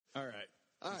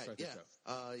right,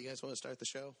 yeah. You guys want to start the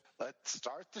show? Let's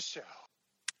start the show.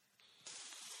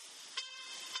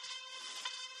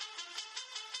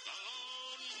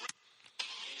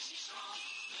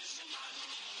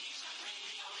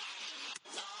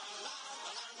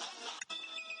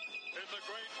 In the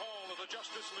great hall of the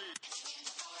Justice League.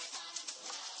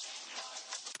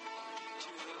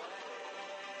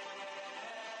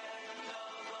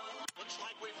 Looks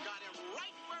like we've got him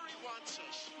right where he wants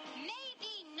us.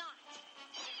 Maybe not.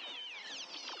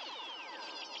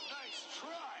 Nice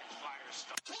try,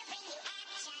 Firestar. I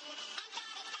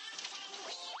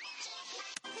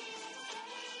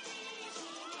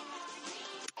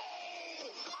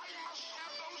must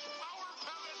have those power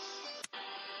pellets.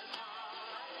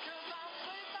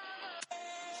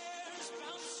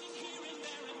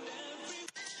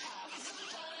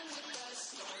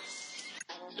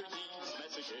 These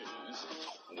messages.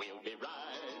 We'll be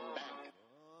right back.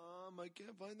 I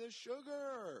can't find the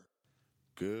sugar.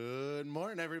 Good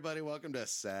morning, everybody. Welcome to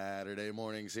Saturday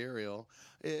Morning Cereal.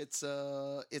 It's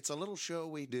a little show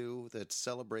we do that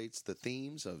celebrates the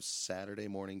themes of Saturday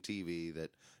morning TV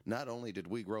that not only did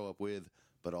we grow up with,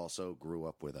 but also grew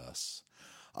up with us.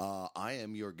 I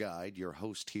am your guide, your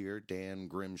host here, Dan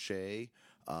Grim Shea.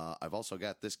 I've also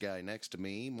got this guy next to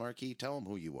me, Marke. Tell him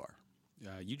who you are.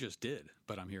 You just did,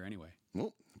 but I'm here anyway.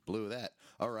 Oh, blew that.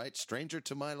 All right, stranger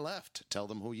to my left. Tell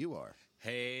them who you are.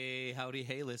 Hey, howdy,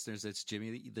 hey, listeners. It's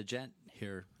Jimmy the Gent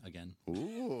here again.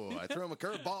 Ooh, I threw him a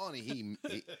curveball and he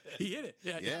He hit it.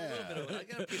 Yeah. Yeah. A little bit of I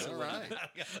got a piece of All wood.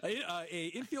 A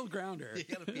infield grounder. You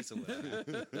got a piece of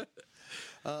wood.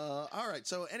 all right,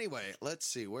 so anyway, let's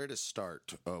see where to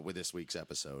start with this week's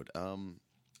episode.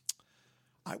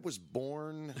 I was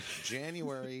born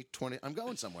January 20... I'm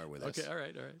going somewhere with this. Okay, all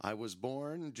right. I was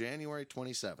born January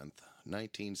 27th,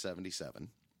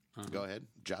 1977. Go ahead,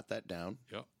 jot that down.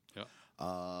 Yep.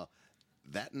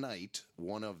 That night,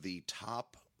 one of the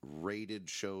top-rated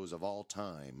shows of all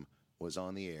time was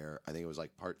on the air. I think it was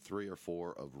like part 3 or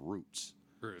 4 of Roots.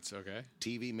 Roots, okay.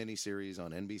 TV miniseries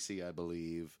on NBC, I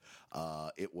believe.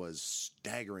 It was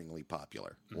staggeringly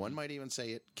popular. Mm-hmm. One might even say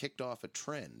it kicked off a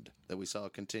trend that we saw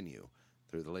continue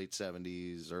through the late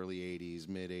 70s, early 80s,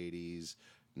 mid-80s,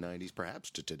 90s, perhaps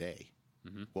to today.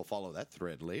 Mm-hmm. We'll follow that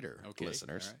thread later, Okay,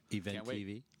 listeners. all right. Event Can't wait.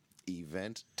 TV.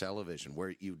 Event television,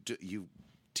 where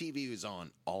TV is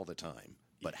on all the time.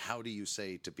 But how do you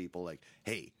say to people like,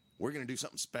 hey, we're going to do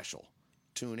something special.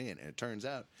 Tune in. And it turns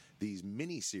out these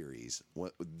miniseries,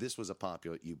 this was a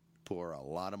popular, you pour a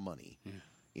lot of money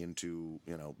into,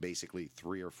 basically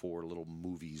 3 or 4 little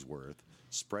movies worth,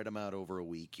 spread them out over a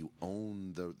week. You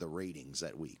own the ratings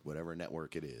that week, whatever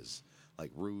network it is.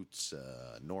 Like Roots,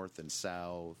 North and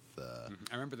South.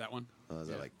 I remember that one. Is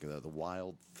that like the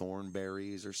Wild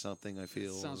Thornberries or something, I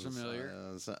feel? Sounds familiar.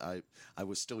 I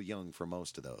was still young for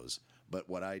most of those. But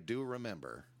what I do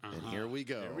remember, and here we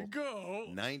go. Here we go.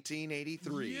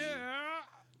 1983. Yeah.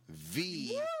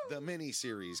 V, the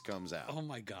miniseries comes out. Oh,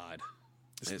 my God.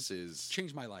 This is...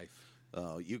 Changed my life.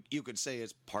 You could say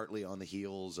it's partly on the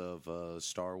heels of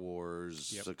Star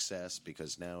Wars success,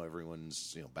 because now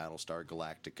everyone's Battlestar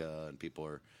Galactica,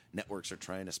 and networks are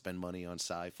trying to spend money on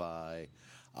sci-fi.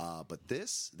 But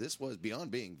this was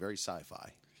beyond being very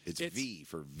sci-fi. It's V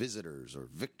for visitors or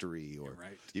victory, or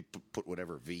right. You put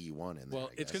whatever V you want in there.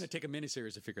 Well, it's going to take a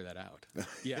miniseries to figure that out.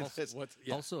 Yeah.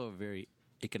 Also, a very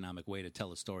economic way to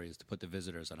tell a story is to put the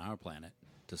visitors on our planet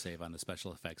to save on the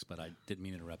special effects. But I didn't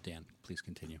mean to interrupt, Dan. Please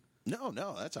continue. No,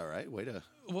 that's all right. Way to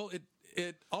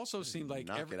it also seemed like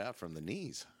knock it out from the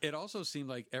knees. It also seemed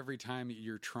like every time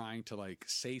you're trying to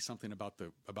say something about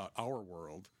our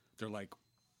world, they're like,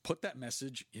 put that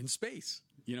message in space.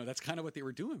 That's kind of what they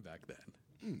were doing back then.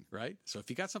 Right? So if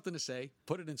you got something to say,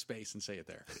 put it in space and say it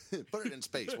there. Put it in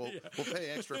space. We'll pay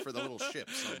extra for the little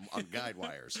ships on guide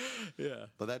wires. Yeah.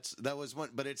 But that was one.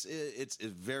 But it's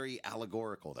very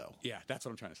allegorical, though. Yeah, that's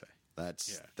what I'm trying to say.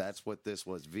 That's what this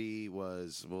was. V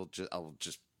was. I'll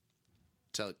just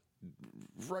tell it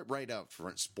right out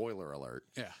front. Spoiler alert.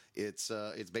 Yeah. It's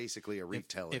basically a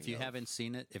retelling. If you haven't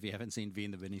seen it, if you haven't seen V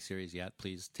in the miniseries yet,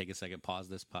 please take a second, pause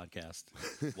this podcast,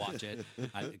 watch it,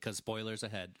 because spoilers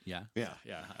ahead. Yeah. Yeah.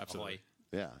 Yeah. Absolutely.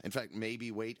 Ahoy. Yeah. In fact, maybe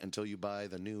wait until you buy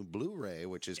the new Blu-ray,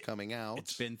 which is coming out.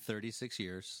 It's been 36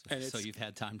 years, and so you've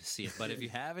had time to see it. But if you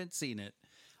haven't seen it,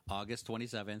 August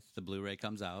 27th, the Blu-ray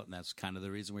comes out, and that's kind of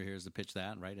the reason we're here is to pitch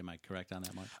that, right? Am I correct on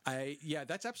that, Mark? Yeah,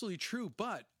 that's absolutely true,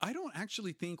 but I don't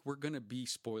actually think we're going to be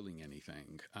spoiling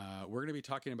anything. We're going to be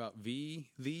talking about V,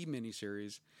 the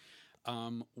miniseries.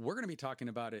 We're going to be talking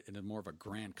about it in a more of a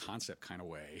grand concept kind of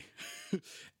way.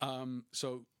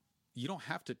 So you don't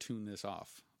have to tune this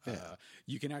off.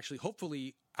 You can actually,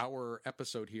 hopefully, our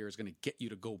episode here is going to get you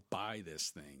to go buy this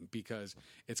thing because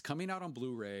it's coming out on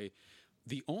Blu-ray.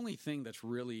 The only thing that's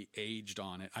really aged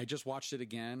on it, I just watched it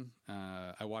again.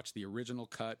 I watched the original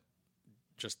cut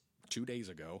just 2 days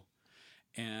ago,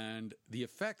 and the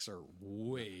effects are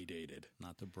way dated.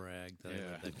 Not to brag.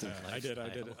 I did.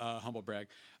 Humble brag.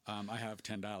 I have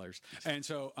 $10, and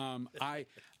so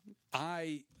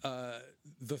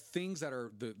the things that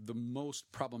are the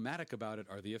most problematic about it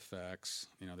are the effects.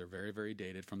 You know, they're very, very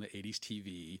dated from the 80s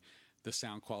TV. The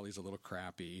sound quality is a little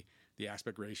crappy. The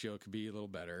aspect ratio could be a little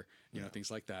better, you know,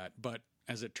 things like that. But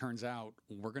as it turns out,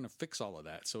 we're going to fix all of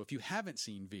that. So if you haven't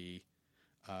seen V,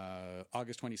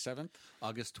 August 27th.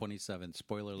 August 27th.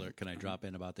 Spoiler alert. Can I drop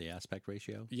in about the aspect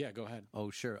ratio? Yeah, go ahead. Oh,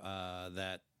 sure.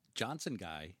 That Johnson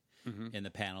guy in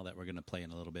the panel that we're going to play in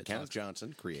a little bit. Kenneth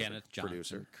Johnson, creator. Kenneth Johnson,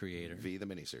 producer. creator. V, the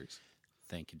miniseries.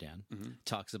 Thank you, Dan.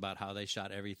 Talks about how they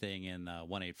shot everything in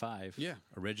 185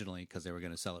 originally because they were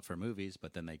going to sell it for movies,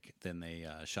 but then they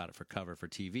shot it for cover for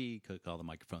TV, took all the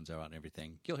microphones out and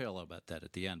everything. You'll hear a lot about that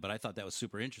at the end, but I thought that was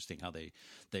super interesting how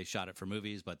they shot it for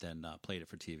movies, but then played it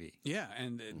for TV. Yeah,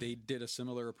 and they did a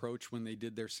similar approach when they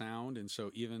did their sound, and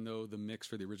so even though the mix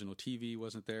for the original TV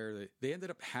wasn't there, they ended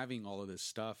up having all of this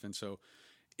stuff, and so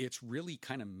it's really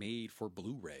kind of made for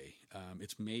Blu-ray.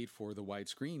 It's made for the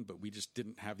widescreen, but we just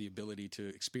didn't have the ability to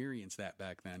experience that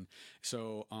back then.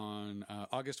 So on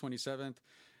August 27th,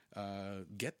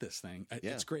 get this thing.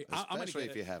 It's great. Especially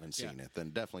if you haven't seen it,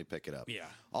 then definitely pick it up. Yeah.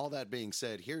 All that being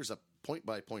said, here's a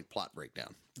point-by-point plot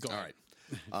breakdown. Go ahead.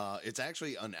 All right. It's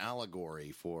actually an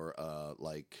allegory for, I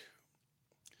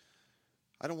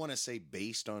don't want to say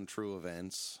based on true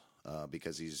events,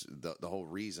 because he's the whole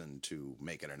reason to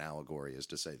make it an allegory is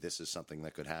to say this is something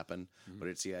that could happen, but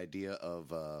it's the idea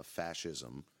of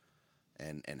fascism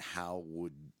and how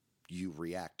would you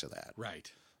react to that?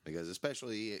 Right. Because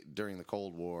especially during the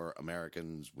Cold War,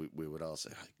 Americans, we would all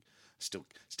say,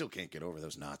 still can't get over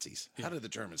those Nazis. How did the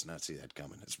Germans not see that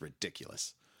coming? It's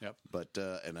ridiculous. Yep. But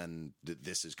and then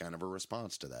this is kind of a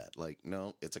response to that. Like,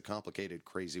 no, it's a complicated,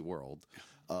 crazy world.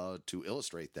 To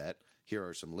illustrate that, here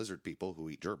are some lizard people who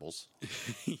eat gerbils.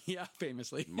 Yeah,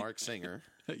 famously. Marc Singer.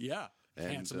 Yeah,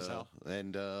 handsome as hell.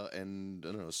 And I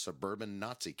don't know, suburban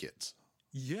Nazi kids.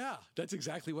 Yeah, that's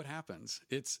exactly what happens.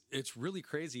 It's really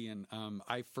crazy, and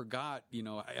I forgot. You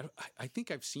know, I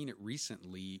think I've seen it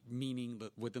recently, meaning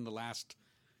that within the last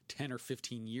 10 or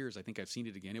 15 years. I think I've seen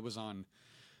it again. It was on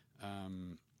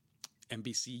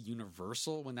NBC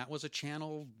Universal when that was a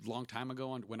channel long time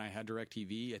ago. When I had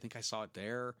DirecTV, I think I saw it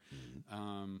there.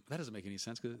 That doesn't make any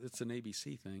sense because it's an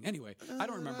ABC thing. Anyway, I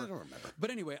don't remember.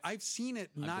 But anyway, I've seen it.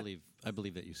 I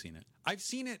believe that you've seen it. I've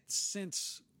seen it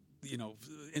since. You know,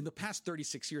 in the past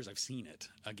 36 years, I've seen it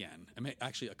again. I mean,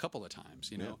 actually, a couple of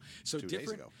times. You know, so 2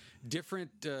 days ago.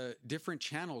 different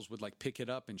channels would like pick it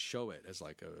up and show it as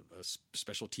like a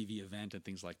special TV event and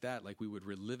things like that. Like we would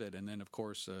relive it, and then of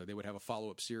course they would have a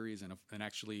follow-up series and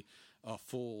actually a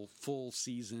full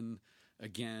season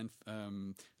again.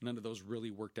 None of those really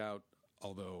worked out.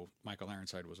 Although Michael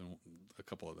Ironside was in a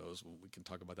couple of those. We can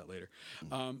talk about that later.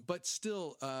 But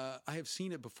still, I have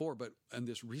seen it before. But in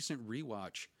this recent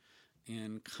rewatch,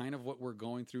 and kind of what we're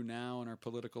going through now in our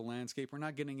political landscape, we're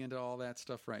not getting into all that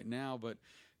stuff right now. But,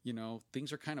 you know,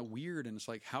 things are kind of weird. And it's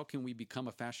like, how can we become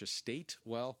a fascist state?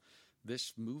 Well,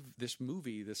 this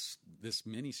movie, this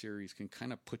miniseries can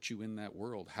kind of put you in that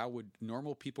world. How would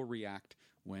normal people react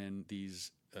when these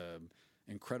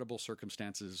incredible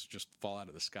circumstances just fall out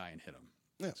of the sky and hit them?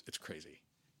 Yeah. It's crazy.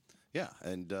 Yeah,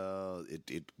 and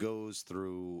it goes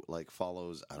through, like,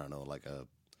 follows, I don't know, like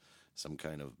some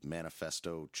kind of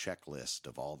manifesto checklist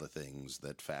of all the things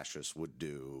that fascists would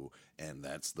do, and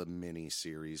that's the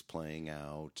mini-series playing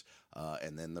out,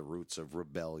 and then the roots of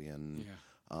rebellion.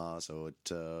 Yeah. So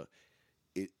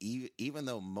even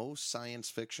though most science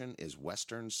fiction is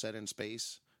Western set in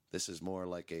space, this is more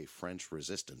like a French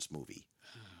resistance movie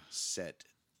set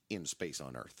in space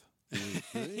on Earth.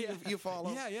 You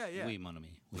follow? Yeah. Oui, mon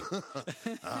ami.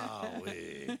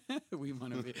 Oui. Oui,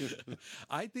 mon ami.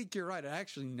 I think you're right. I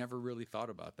actually never really thought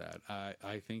about that.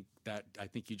 I think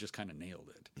you just kind of nailed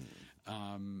it.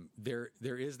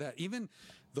 There is that. Even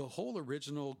the whole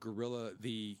original Guerrilla,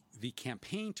 the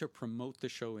campaign to promote the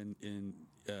show in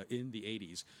the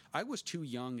 80s. I was too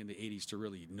young in the 80s to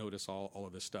really notice all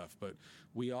of this stuff, but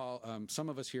we all, some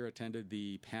of us here attended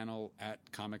the panel at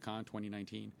Comic-Con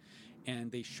 2019.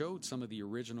 And they showed some of the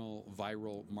original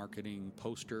viral marketing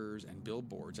posters and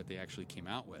billboards that they actually came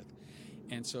out with.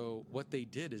 And so what they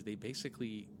did is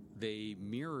they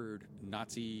mirrored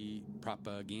Nazi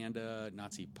propaganda,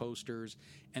 Nazi posters,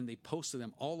 and they posted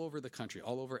them all over the country,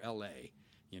 all over LA.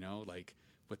 You know, like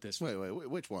with this. Wait,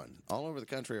 which one? All over the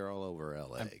country or all over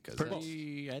L.A.?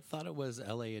 I thought it was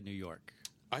L.A. and New York.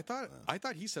 I thought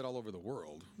he said all over the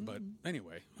world, but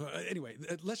anyway,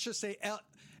 let's just say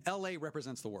L.A.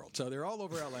 represents the world, so they're all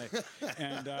over L.A.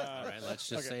 And all right, let's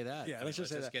just say that. Yeah, let's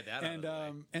just get that.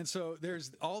 And so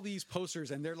there's all these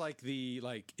posters, and they're like the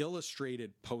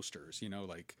illustrated posters,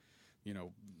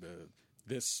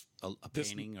 this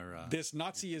painting or this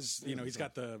Nazi is he's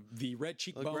got the red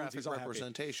cheekbones. A graphic he's all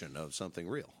representation of something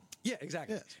real. Yeah,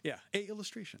 exactly. Yes. Yeah, a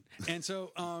illustration. And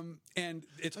so, and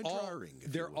it's a all drawing,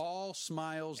 they're all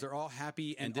smiles. They're all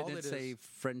happy. And did all it say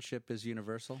friendship is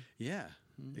universal? Yeah,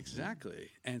 exactly.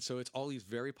 And so it's all these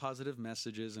very positive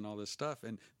messages and all this stuff.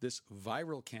 And this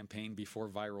viral campaign, before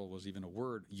viral was even a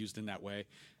word used in that way,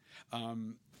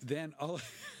 then I know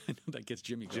that gets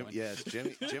Jimmy going. Yes,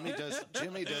 Jimmy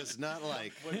does not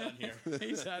like. We're done here.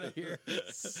 He's out of here.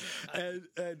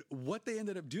 And what they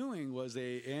ended up doing was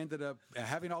they ended up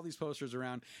having all these posters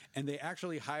around, and they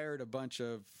actually hired a bunch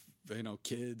of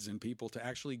kids and people to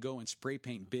actually go and spray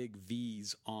paint big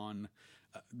V's on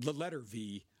the letter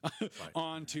V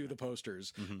onto the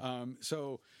posters.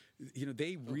 So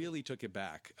they really took it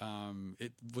back.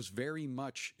 It was very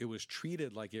much. It was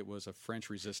treated like it was a French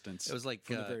resistance. It was like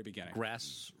from the very beginning.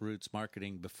 Grassroots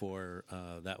marketing before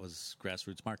that was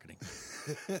grassroots marketing.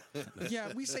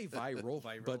 Yeah, we say viral.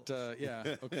 But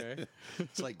yeah, okay.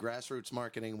 It's like grassroots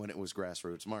marketing when it was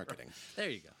grassroots marketing. There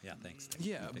you go. Yeah, thanks.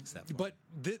 Yeah, but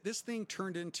this thing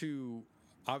turned into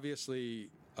obviously.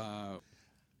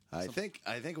 I think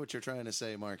what you're trying to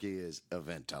say, Marke, is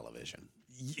event television.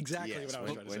 Exactly Yes, what I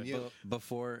was trying to say.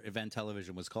 Before event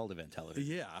television was called event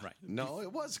television. Yeah. Right. No,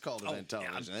 it was called event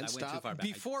television. I went too far back.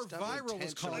 Before Stop viral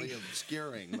was called. intentionally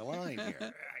obscuring the line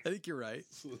here. I think you're right.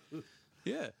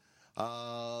 Yeah.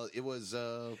 It was.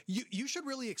 You should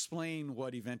really explain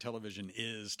what event television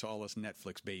is to all us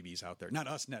Netflix babies out there. Not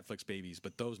us Netflix babies,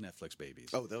 but those Netflix babies.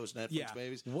 Oh, those Netflix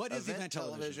babies. What is event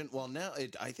television? Well, now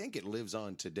I think it lives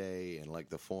on today in like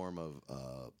the form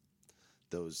of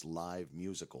those live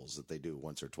musicals that they do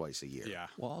once or twice a year. Yeah.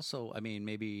 Well, also, I mean,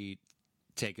 maybe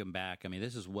take them back. I mean,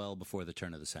 this is well before the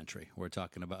turn of the century. We're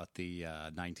talking about the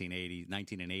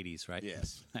 1980s, right?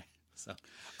 Yes. So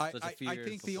I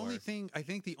think the only thing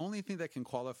that can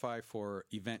qualify for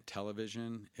event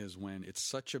television is when it's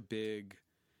such a big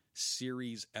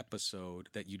series episode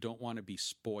that you don't want to be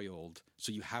spoiled,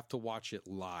 so you have to watch it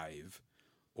live,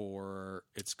 or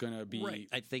it's going to be. Right.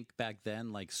 I think back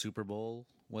then, like Super Bowl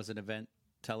was an event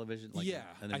television. Like yeah,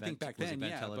 an event I think back was then,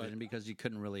 event yeah, television because you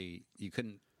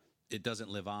couldn't. It doesn't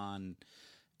live on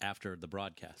after the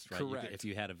broadcast, right? Correct. If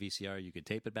you had a VCR, you could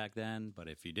tape it back then, but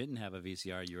if you didn't have a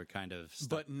VCR, you were kind of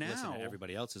But now, listening to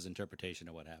everybody else's interpretation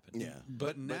of what happened. Yeah,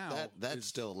 but now that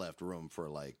still left room for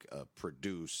like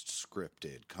produced,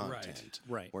 scripted content.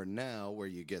 Right. Where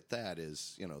you get that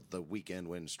is the weekend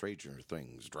when Stranger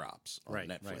Things drops on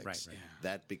Netflix. Right. Yeah.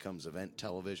 That becomes event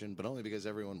television, but only because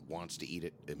everyone wants to eat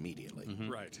it immediately.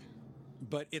 Right.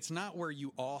 But it's not where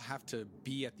you all have to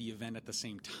be at the event at the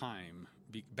same time.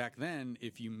 Back then,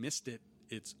 if you missed it,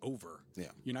 it's over. Yeah.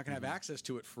 You're not going to have access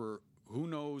to it for who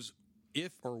knows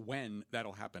if or when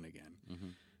that'll happen again.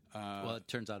 Well, it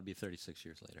turns out to be 36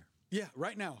 years later. Yeah,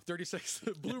 right now, 36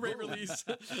 Blu-ray release.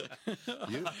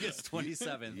 August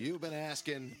 27th. You've been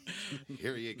asking.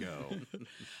 Here you go.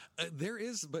 There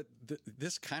is, but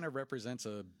this kind of represents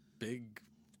a big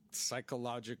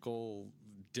psychological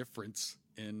difference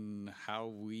in how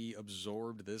we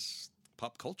absorbed this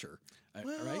pop culture.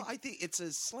 Well, right? I think it's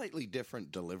a slightly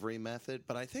different delivery method,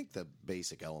 but I think the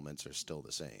basic elements are still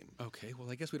the same. Okay, well,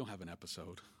 I guess we don't have an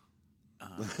episode.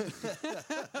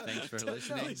 Thanks for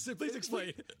listening. Please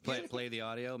explain. Play the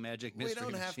audio, Magic Mystery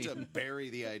We don't have Machine. to bury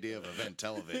the idea of event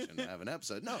television to have an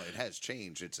episode. No, it has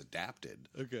changed. It's adapted.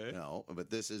 Okay. No, but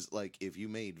this is like if you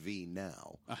made V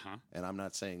now, and I'm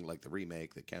not saying like the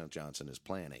remake that Kenneth Johnson is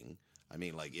planning. I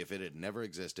mean, like, if it had never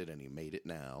existed and he made it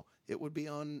now, it would be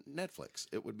on Netflix.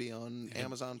 It would be on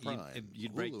Amazon Prime.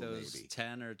 You'd break Hulu, those maybe.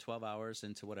 10 or 12 hours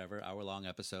into whatever, hour-long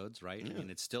episodes, right? I mean,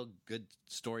 it's still good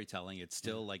storytelling. It's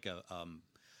still like a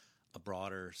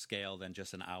broader scale than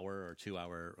just an hour or 2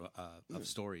 hour of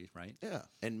story, right? Yeah,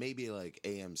 and maybe like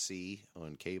AMC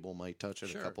on cable might touch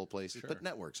it a couple of places, but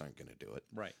networks aren't going to do it.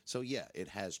 Right. So, yeah, it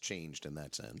has changed in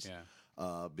that sense.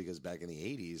 Yeah. Because back in the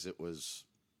 80s, it was,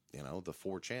 the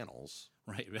 4 channels.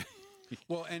 Right.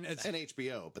 Well, and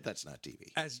HBO, but that's not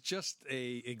TV. As just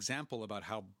a example about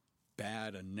how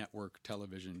bad a network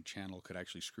television channel could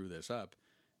actually screw this up,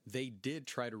 they did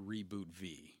try to reboot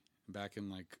V back in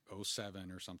like 2007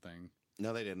 or something.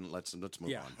 No, they didn't. Let's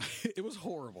move on. It was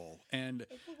horrible. And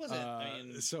What was it? I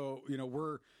mean, so,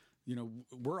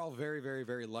 we're all very, very,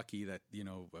 very lucky that,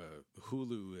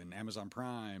 Hulu and Amazon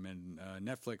Prime and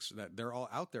Netflix, that they're all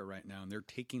out there right now, and they're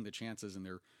taking the chances, and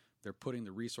they're putting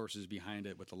the resources behind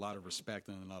it with a lot of respect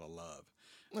and a lot of love.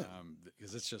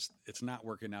 Because it's not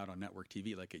working out on network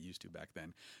TV like it used to back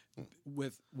then.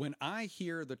 When I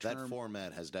hear the term, that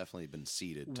format has definitely been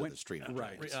ceded to the streaming.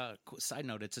 Right. Side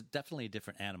note: it's definitely a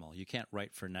different animal. You can't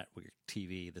write for network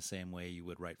TV the same way you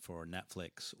would write for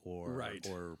Netflix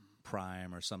or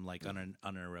Prime or some like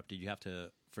uninterrupted. You have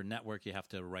to, for network, you have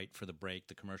to write for the break,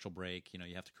 the commercial break.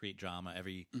 You have to create drama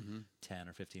every 10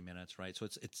 or 15 minutes, right? So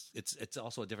it's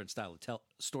also a different style of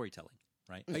storytelling.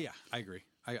 Right? Yeah, I agree.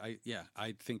 I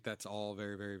think that's all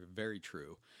very, very, very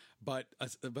true. But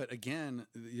again,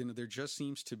 there just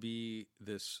seems to be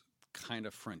this kind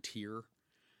of frontier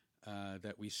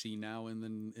that we see now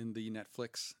in the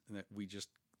Netflix, that we just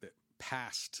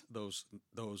past those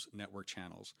network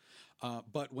channels.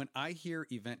 But when I hear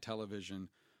event television,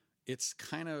 it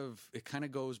kind of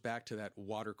goes back to that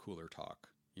water cooler talk.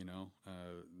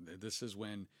 This is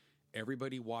when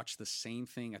everybody watched the same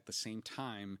thing at the same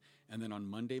time, and then on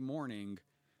Monday morning,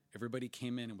 everybody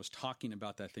came in and was talking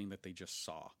about that thing that they just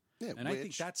saw. Yeah, and I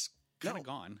think that's kind of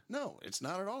gone. No, it's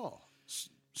not at all.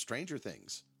 Stranger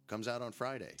Things comes out on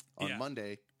Friday. On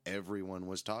Monday, everyone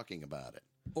was talking about it.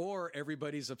 Or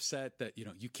everybody's upset that,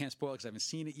 you can't spoil it because I haven't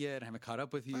seen it yet. I haven't caught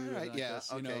up with you. All right, yeah,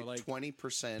 okay.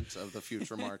 20% of the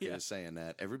future market is saying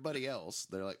that. Everybody else,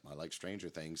 they're like, I like Stranger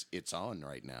Things. It's on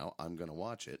right now. I'm going to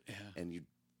watch it. Yeah. And you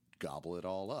gobble it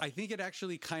all up. I think it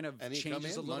actually kind of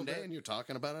changes a little Monday bit. And you're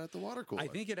talking about it at the water cooler. I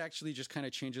think it actually just kind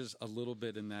of changes a little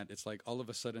bit in that it's like all of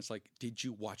a sudden it's like, did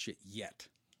you watch it yet?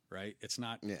 Right? It's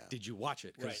not, did you watch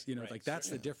it? Because, that's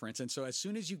the difference. And so as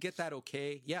soon as you get that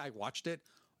I watched it,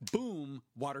 boom,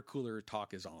 water cooler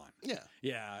talk is on. Yeah.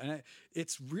 Yeah. And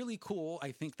it's really cool.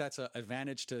 I think that's an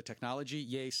advantage to technology.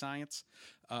 Yay, science.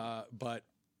 But,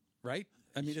 right?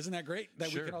 I mean, isn't that great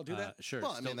that we can all do that? Sure.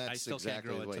 Well, that's I still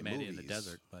exactly can't grow a tomato movies. in the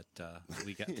desert, but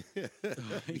we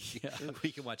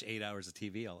can watch 8 hours of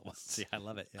TV all at once. Yeah, I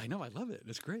love it. Yeah. I know, I love it.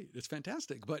 It's great. It's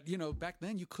fantastic. But back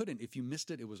then you couldn't. If you missed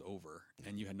it, it was over,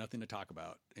 and you had nothing to talk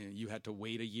about, and you had to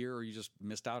wait a year, or you just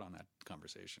missed out on that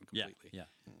conversation completely. Yeah.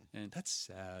 And that's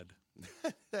sad.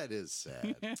 That is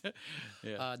sad.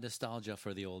 Nostalgia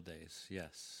for the old days.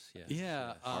 Yes.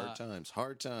 Yeah. Hard times.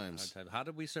 How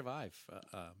did we survive?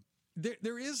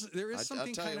 There is something.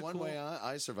 I'll tell you one cool. way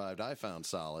I survived. I found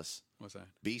solace. What's that?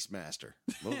 Beastmaster.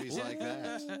 Movies like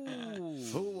that.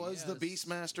 Who was the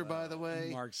Beastmaster, by the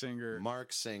way? Marc Singer.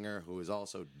 Marc Singer, who is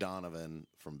also Donovan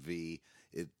from V.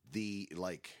 If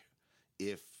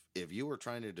you were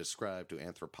trying to describe to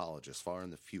anthropologists far in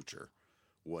the future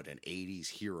what an 80s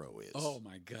hero is. Oh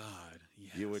my God.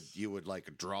 Yes. You would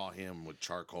like draw him with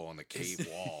charcoal on the cave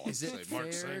wall. Is it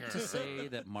fair to say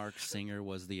that Marc Singer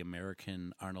was the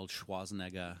American Arnold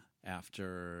Schwarzenegger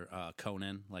after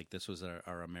Conan? Like this was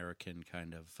our American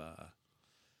kind of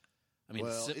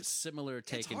it's similar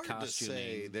take in costuming. It's hard to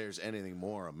say there's anything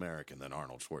more American than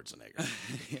Arnold Schwarzenegger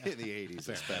in the 80s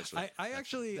especially. I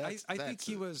think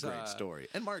he was a great story.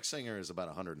 And Marc Singer is about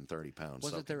 130 pounds.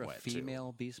 Wasn't there a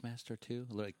female Beastmaster too?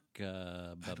 Like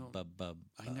I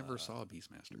never saw a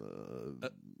Beastmaster.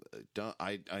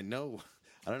 I know.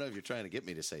 I don't know if you're trying to get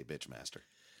me to say Bitchmaster.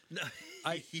 But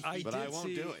I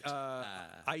won't do it.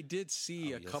 I did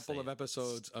see a couple of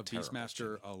episodes of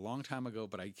Beastmaster a long time ago,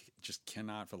 but I just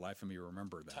cannot for the life of me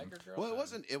remember them. Tiger Girl? Well,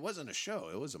 it wasn't a show.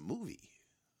 It was a movie,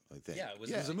 I think. Yeah, it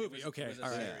was a movie. Okay, all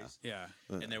right. Yeah.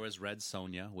 And there was Red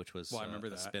Sonja, which was I remember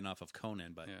a spin-off of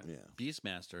Conan, but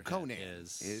Beastmaster Conan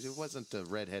is... It wasn't a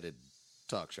redheaded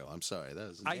talk show. I'm sorry. That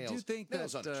was I do think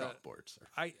nails that on a chalkboard, sir.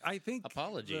 I think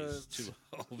apologies to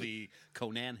all the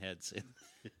Conan heads.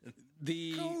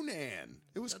 Conan.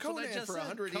 It was That's Conan for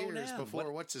 100 Conan. years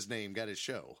before what's his name got his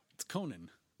show. It's Conan.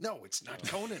 No, it's not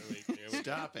Conan.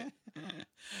 Stop it.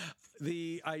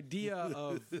 The idea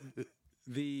of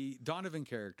the Donovan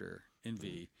character in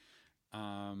V,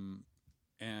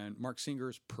 and Marc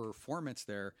Singer's performance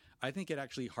there, I think it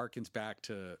actually harkens back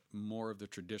to more of the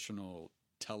traditional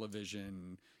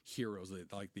television heroes,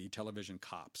 like the television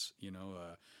cops,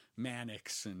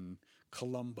 Mannix and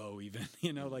Columbo even,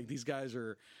 like these guys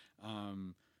are,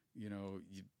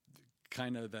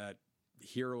 kind of that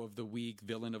hero of the week,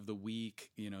 villain of the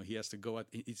week. He has to go out.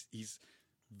 He's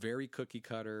very cookie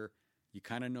cutter. You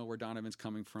kind of know where Donovan's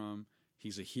coming from.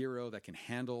 He's a hero that can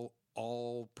handle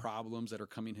all problems that are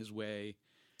coming his way.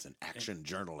 It's an action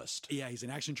journalist. Yeah, he's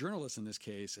an action journalist in this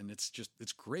case. And it's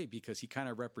great because he kind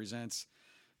of represents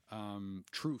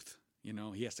truth.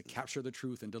 He has to capture the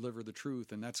truth and deliver the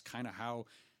truth. And that's kind of how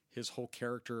his whole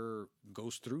character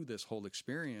goes through this whole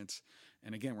experience.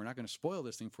 And again, we're not going to spoil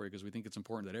this thing for you because we think it's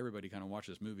important that everybody kind of watch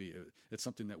this movie. It's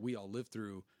something that we all lived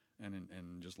through and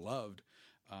just loved.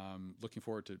 Looking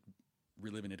forward to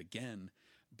reliving it again.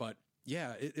 But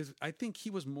yeah, I think he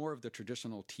was more of the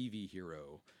traditional TV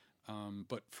hero.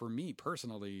 But for me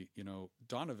personally,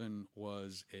 Donovan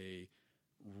was a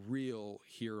real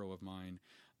hero of mine.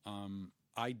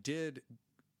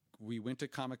 We went to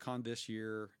Comic-Con this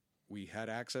year. We had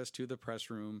access to the press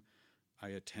room. I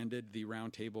attended the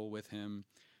round table with him.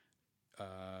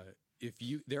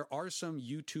 There are some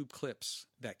YouTube clips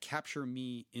that capture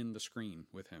me in the screen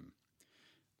with him.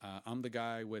 I'm the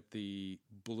guy with the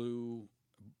blue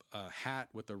hat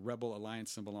with the Rebel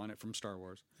Alliance symbol on it from Star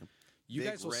Wars. You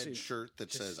Big guys will red see. shirt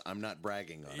that says "I'm not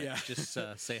bragging" on it. Just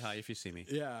say hi if you see me.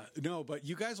 Yeah, no, but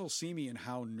you guys will see me and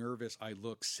how nervous I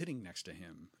look sitting next to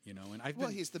him. And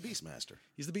He's the Beastmaster.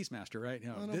 He's the Beastmaster, right?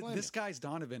 This guy's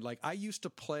Donovan. Like, I used to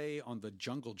play on the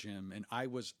Jungle Gym, and I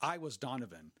was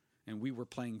Donovan, and we were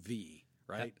playing V,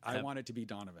 right? I wanted to be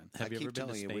Donovan. Have you ever been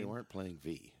to Spain? We weren't playing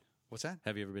V. What's that?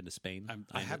 Have you ever been to Spain?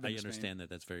 I have been to understand Spain.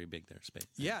 that's very big there, Spain.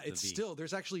 Yeah,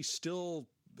 there's actually still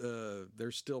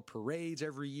there's still parades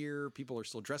every year. People are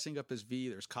still dressing up as V.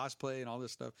 There's cosplay and all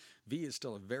this stuff. V is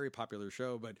still a very popular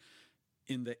show, but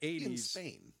in the 80s...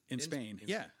 In Spain.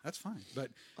 Yeah, that's fine.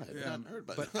 But I have not heard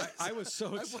about but I was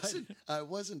so excited. I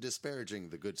wasn't disparaging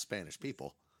the good Spanish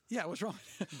people. Yeah, what's wrong?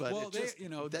 But well,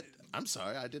 I'm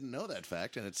sorry, I didn't know that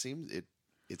fact, and it seems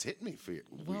it's hitting me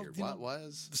weird. Why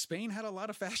is Spain had a lot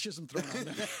of fascism thrown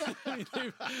on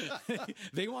them?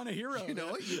 they want a hero. You know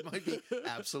what? You might be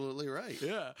absolutely right.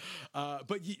 Yeah,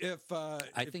 but if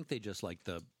I think they just like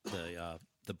the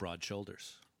broad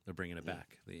shoulders. They're bringing it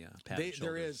back. The padded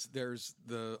shoulders. There's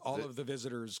of the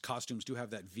visitors' costumes do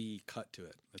have that V cut to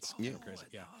it. That's crazy.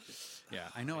 Yeah,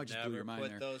 I know. I just blew your mind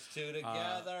there. Put those two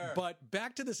together. But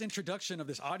back to this introduction of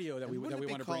this audio that we want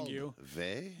to bring you.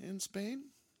 Ve in Spain.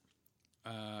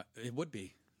 It would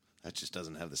be. That just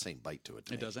doesn't have the same bite to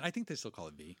it. It doesn't. I think they still call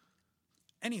it V.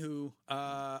 Anywho,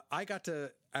 I got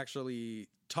to actually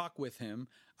talk with him.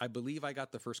 I believe I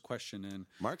got the first question in.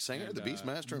 Marc Singer, the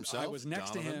Beastmaster himself. I was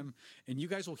next Donovan. to him, and you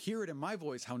guys will hear it in my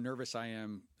voice how nervous I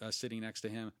am sitting next to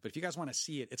him. But if you guys want to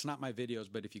see it, it's not my videos,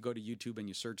 but if you go to YouTube and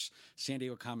you search San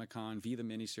Diego Comic-Con V the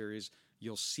Miniseries,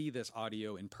 you'll see this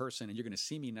audio in person, and you're going to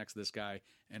see me next to this guy,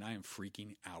 and I am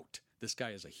freaking out. This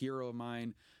guy is a hero of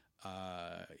mine.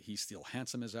 He's still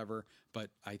handsome as ever,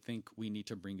 but I think we need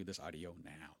to bring you this audio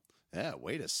now. Yeah,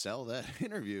 way to sell that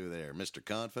interview there, Mr.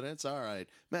 Confidence. All right,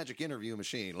 Magic Interview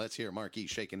Machine. Let's hear Marquis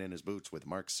shaking in his boots with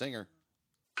Marc Singer.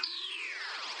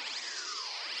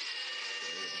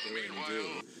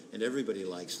 And everybody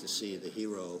likes to see the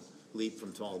hero leap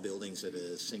from tall buildings at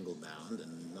a single bound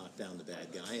and knock down the bad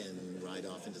guy and ride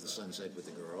off into the sunset with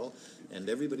the girl. And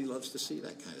everybody loves to see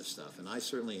that kind of stuff. And I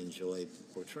certainly enjoy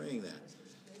portraying that.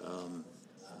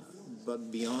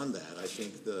 But beyond that, I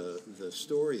think the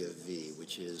story of V,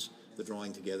 which is the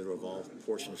drawing together of all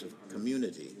portions of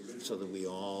community so that we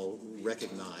all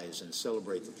recognize and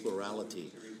celebrate the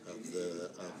plurality of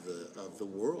the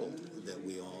world that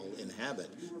we all inhabit,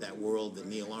 that world that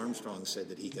Neil Armstrong said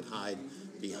that he could hide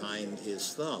behind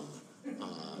his thumb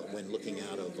when looking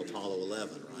out of Apollo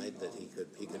 11, right? That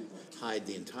he could hide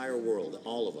the entire world,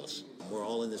 all of us. We're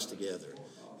all in this together.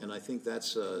 And I think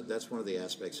that's one of the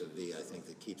aspects of V, I think,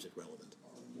 that keeps it relevant.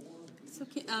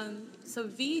 So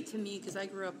V to me, because I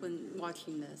grew up when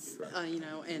watching this, and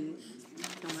know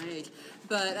my age,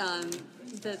 but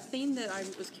the thing that I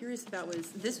was curious about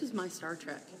was this was my Star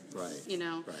Trek. Right.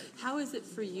 Right. How is it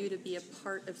for you to be a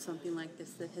part of something like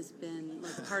this that has been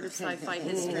like part of sci-fi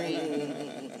history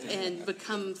and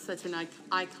become such an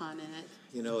icon in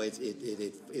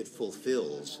it? It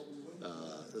fulfills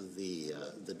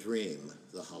the dream,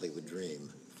 the Hollywood dream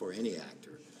for any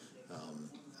actor.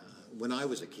 When I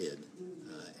was a kid,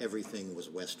 everything was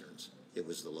Westerns. It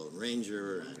was the Lone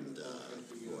Ranger and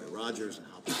Roy Rogers and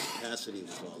Hop Cassidy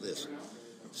was all this.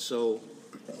 So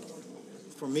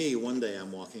for me, one day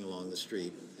I'm walking along the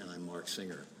street and I'm Marc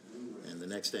Singer, and the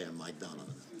next day I'm Mike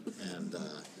Donovan, and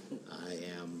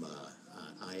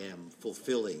I am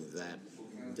fulfilling that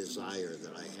desire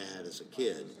that I had as a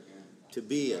kid to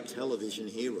be a television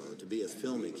hero, to be a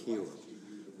filmic hero.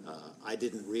 I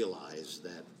didn't realize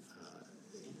that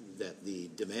the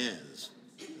demands,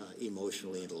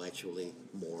 emotionally, intellectually,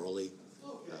 morally,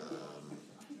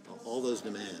 all those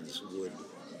demands would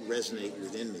resonate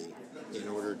within me in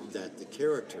order that the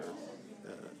character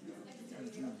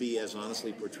be as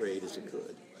honestly portrayed as it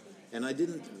could. And I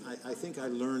think I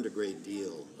learned a great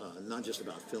deal, not just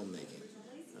about filmmaking,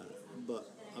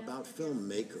 but about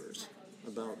filmmakers,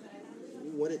 about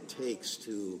what it takes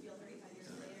to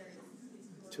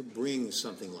bring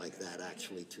something like that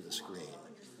actually to the screen.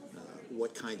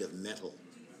 What kind of metal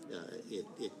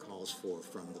it calls for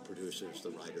from the producers,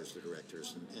 the writers, the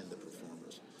directors, and the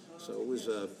performers. So it was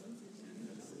the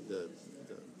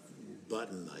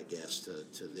button, I guess,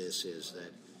 to this is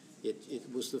that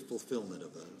it was the fulfillment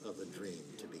of a dream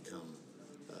to become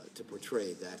to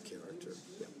portray that character.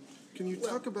 Yeah. Can you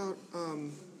talk about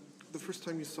the first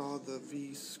time you saw the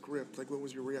V script? Like, what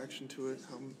was your reaction to it?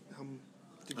 How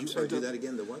did you? I'm sorry, do that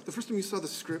again. The what? The first time you saw the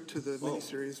script to the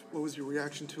miniseries, what was your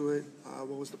reaction to it?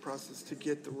 What was the process to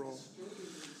get the role?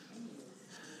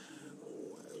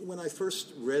 When I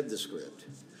first read the script,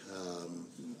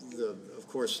 of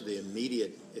course, the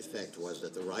immediate effect was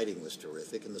that the writing was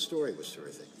terrific and the story was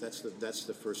terrific. That's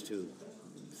the first two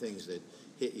things that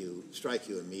strike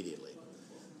you immediately.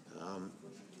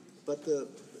 But the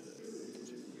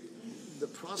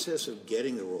process of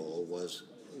getting the role was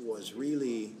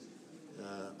really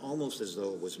almost as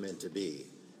though it was meant to be.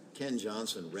 Ken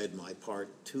Johnson read my part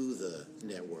to the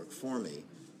network for me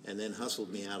and then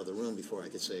hustled me out of the room before I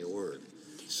could say a word.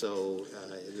 So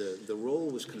the role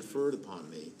was conferred upon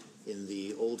me in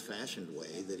the old-fashioned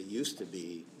way that it used to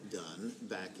be done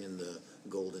back in the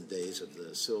golden days of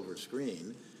the silver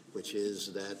screen, which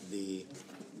is that the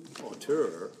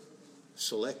auteur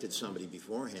selected somebody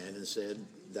beforehand and said,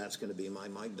 that's going to be my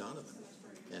Mike Donovan,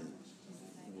 and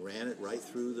ran it right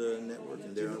through the network,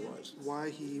 and there I was. Why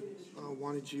he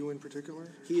wanted you in particular?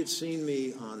 He had seen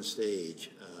me on stage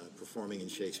performing in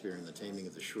Shakespeare in The Taming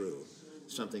of the Shrew,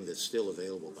 something that's still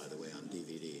available, by the way, on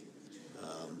DVD.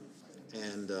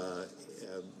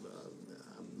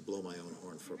 Blow my own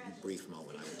horn for a brief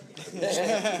moment.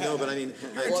 No, but I mean...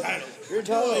 You're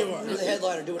totally You're the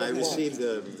headliner. Do whatever I received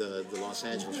the Los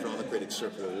Angeles Drama Critics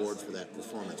Circle Award for that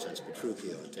performance as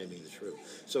Petruchio in Taming the Shrew.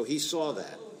 So he saw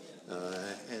that.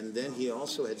 And then he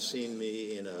also had seen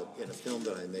me in a film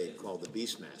that I made called The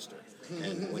Beastmaster.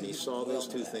 And when he saw those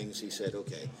two things, he said,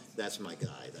 okay, that's my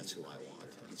guy. That's who I want.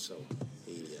 And so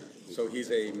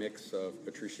he's a mix of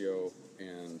Petruchio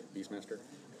and Beastmaster?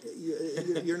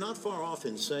 You're not far off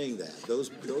in saying that.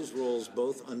 Those roles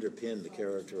both underpin the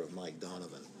character of Mike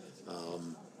Donovan.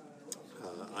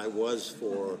 I was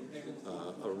for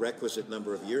a requisite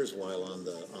number of years while on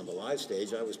the live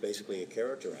stage. I was basically a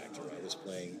character actor. I was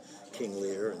playing King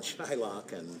Lear and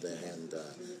Shylock and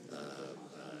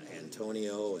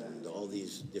Antonio and all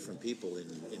these different people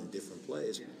in different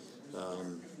plays.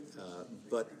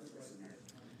 But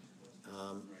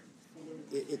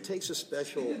it takes a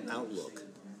special outlook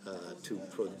to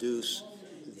produce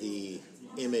the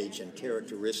image and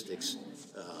characteristics,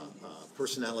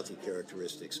 personality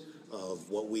characteristics of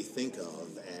what we think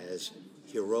of as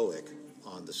heroic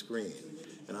on the screen.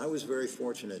 And I was very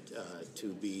fortunate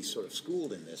to be sort of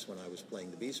schooled in this when I was playing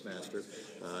the Beastmaster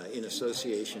in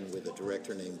association with a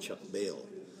director named Chuck Bale,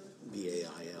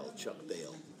 B-A-I-L, Chuck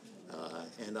Bale.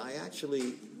 And I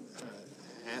actually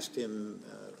asked him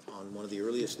on one of the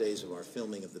earliest days of our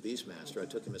filming of the Beastmaster, I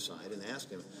took him aside and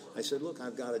asked him, I said, look,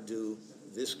 I've got to do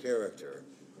this character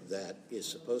that is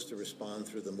supposed to respond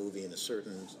through the movie in a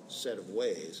certain set of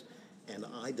ways, and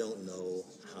I don't know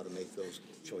how to make those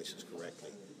choices correctly.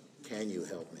 Can you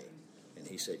help me? And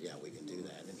he said, yeah, we can do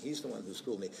that. And he's the one who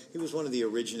schooled me. He was one of the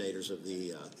originators of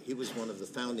he was one of the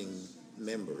founding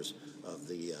members of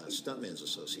the Stuntmen's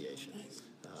Association.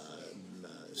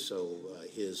 So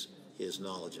his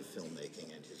knowledge of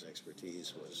filmmaking and his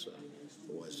expertise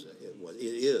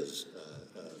is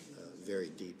very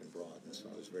deep and broad, and so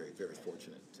I was very, very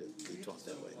fortunate to be taught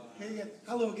that way. Hey again.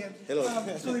 Hello again. Hello.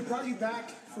 So they brought you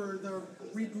back for the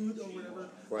reboot or whatever.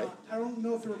 Right. I don't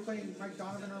know if you were playing Mike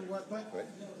Donovan or what, but right.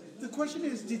 The question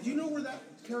is, did you know where that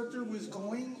character was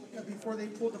going before they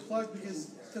pulled the plug?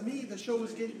 Because to me, the show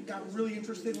got really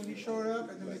interested when you showed up,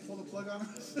 and then they pulled the plug on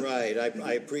us. Right.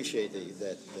 I appreciate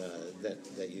that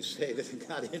you say that it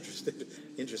got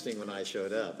interesting when I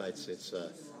showed up.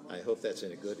 I hope that's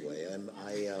in a good way.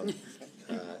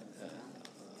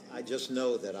 I just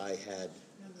know that I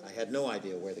had no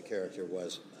idea where the character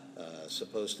was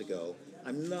supposed to go.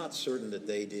 I'm not certain that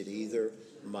they did either.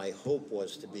 My hope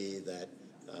was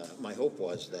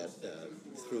that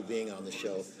through being on the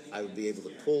show, I would be able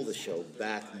to pull the show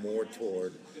back more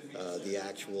toward the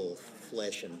actual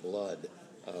flesh and blood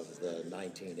of the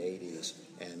 1980s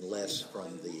and less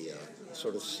from the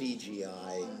sort of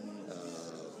CGI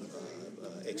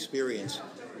experience,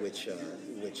 which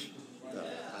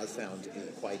I found to be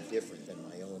quite different than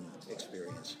my own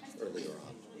experience earlier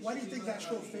on. Why do you think that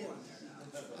show failed?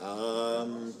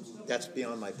 That's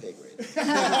beyond my pay grade.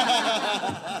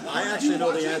 I actually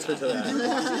know the answer to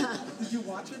that. Did you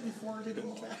watch it before it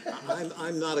came back?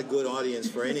 I'm not a good audience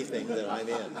for anything that I'm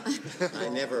in. I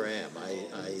never am.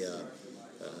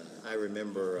 I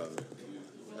remember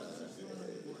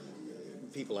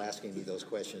people asking me those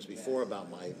questions before about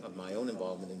my own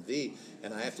involvement in V,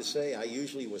 and I have to say I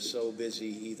usually was so busy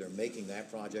either making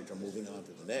that project or moving on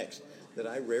to the next that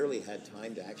I rarely had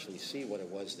time to actually see what it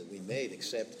was that we made,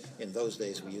 except in those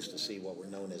days we used to see what were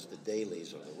known as the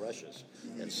dailies or the rushes.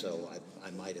 And so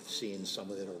I might have seen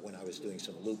some of it, or when I was doing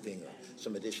some looping or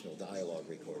some additional dialogue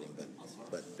recording.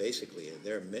 But basically,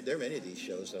 there are many of these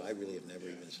shows that I really have never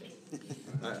even seen.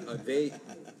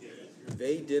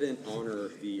 They didn't honor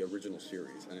the original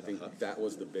series, and I think that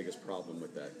was the biggest problem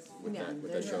with that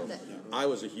show. I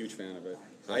was a huge fan of it.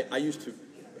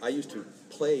 I used to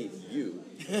play you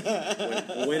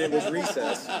when it was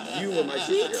recess. You were my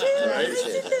sister. Me too. Right?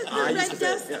 The red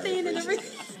dust thing and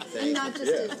everything. And not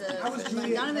just as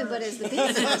Donovan, but as the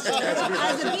Beastmaster.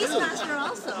 As the Beastmaster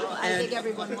also, I think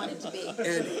everyone wanted to be.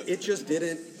 And it just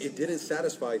didn't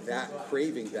satisfy that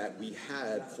craving that we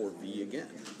had for V again.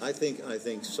 I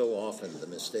think so often the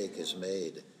mistake is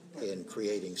made in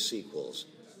creating sequels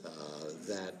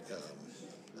that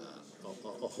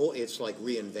it's like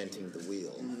reinventing the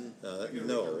wheel.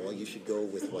 No, you should go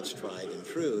with what's tried and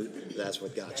true. That's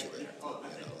what got you there.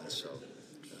 And so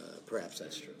perhaps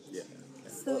that's true. Yeah.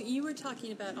 So you were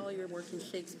talking about all your work in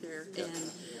Shakespeare,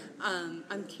 and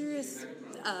I'm curious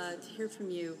to hear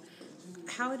from you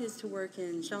how it is to work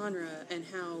in genre, and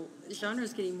how genre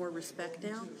is getting more respect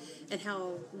now, and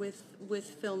how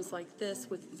with films like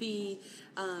this, with V,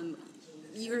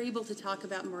 you're able to talk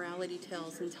about morality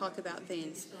tales and talk about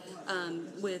things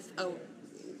with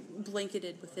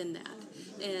blanketed within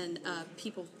that, and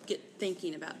people get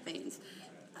thinking about things.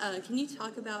 Can you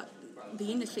talk about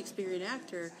being a Shakespearean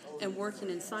actor and working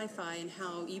in sci-fi, and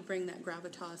how you bring that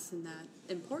gravitas and that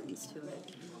importance to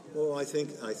it? Well, I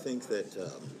think that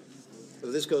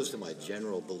this goes to my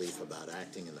general belief about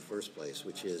acting in the first place,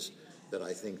 which is that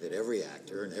I think that every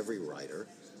actor and every writer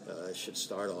should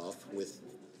start off with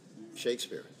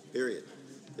Shakespeare. Period.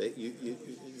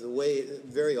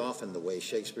 Very often the way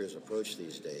Shakespeare is approached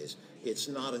these days, it's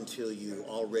not until you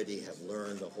already have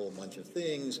learned a whole bunch of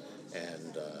things,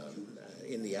 and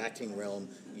in the acting realm,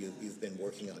 you've been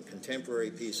working on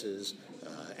contemporary pieces,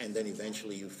 and then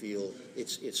eventually you feel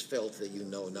it's felt that you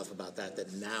know enough about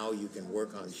that now you can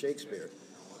work on Shakespeare.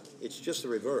 It's just the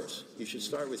reverse. You should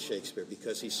start with Shakespeare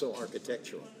because he's so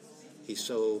architectural. He's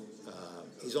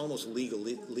almost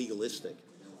legalistic.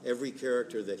 Every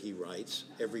character that he writes,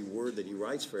 every word that he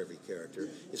writes for every character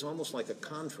is almost like a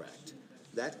contract.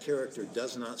 That character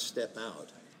does not step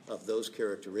out of those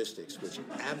characteristics which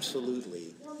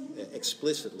absolutely,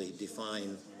 explicitly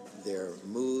define their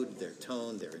mood, their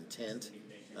tone, their intent,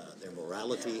 their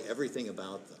morality, everything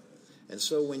about them. And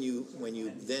so when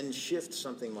you then shift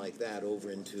something like that over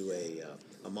into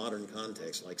a modern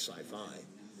context like sci-fi,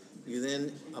 you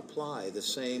then apply the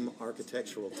same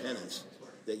architectural tenets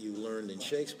that you learned in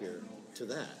Shakespeare to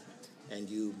that. And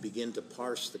you begin to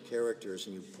parse the characters,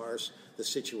 and you parse the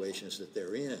situations that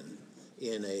they're in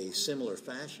a similar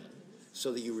fashion,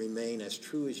 so that you remain as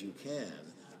true as you can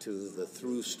to the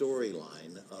through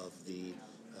storyline of the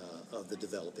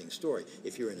developing story.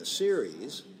 If you're in a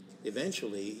series,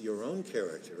 eventually your own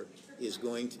character is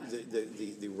going to,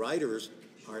 the writers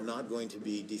are not going to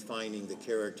be defining the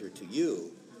character to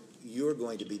you. You're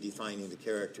going to be defining the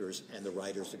characters, and the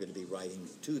writers are going to be writing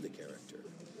to the character.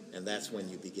 And that's when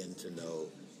you begin to know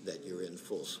that you're in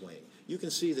full swing. You can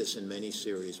see this in many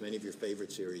series, many of your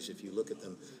favorite series, if you look at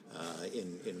them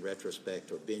in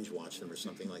retrospect or binge watch them or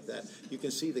something like that. You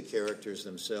can see the characters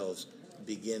themselves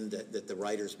that the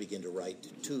writers begin to write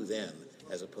to them,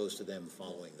 as opposed to them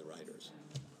following the writers.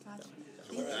 Gotcha.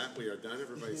 And with that, we are done.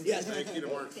 Everybody say thank you to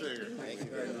Marc Singer. Thank you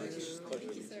very much.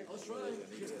 Thank you, sir.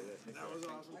 That was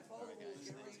awesome.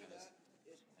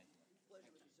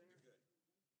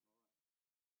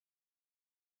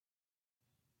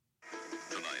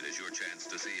 Tonight is your chance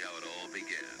to see how it all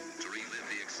began, to relive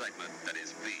the excitement that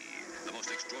is V, the most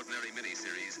extraordinary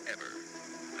miniseries ever.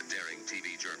 A daring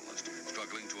TV journalist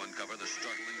struggling to uncover the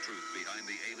startling truth behind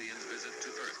the aliens' visit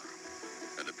to Earth.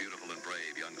 And a beautiful and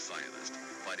brave young scientist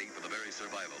fighting for the very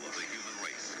survival of the human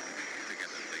race.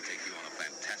 Together, they take you on a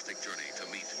fantastic journey to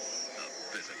meet the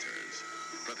visitors.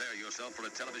 Prepare yourself for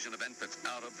a television event that's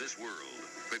out of this world.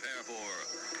 Prepare for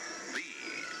V.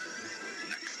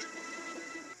 Next.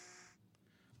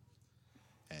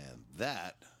 And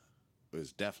that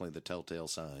was definitely the telltale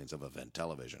signs of event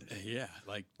television. Yeah,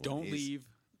 like don't leave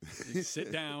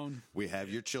Sit down. We have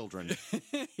your children.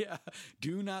 Yeah,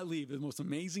 do not leave. The most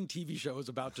amazing TV show is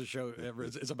about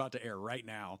to air right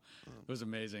now. It was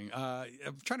amazing.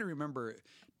 I'm trying to remember.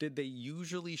 Did they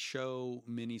usually show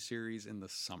miniseries in the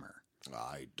summer?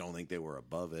 I don't think they were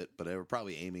above it, but they were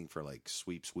probably aiming for like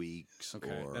sweeps weeks.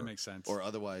 Okay, that makes sense. Or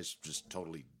otherwise, just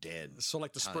totally dead. So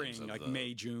like the spring, like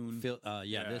May, June.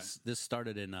 This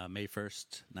started in May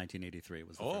 1st, 1983.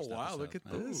 Was the oh first wow! episode. Look at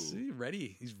this. He's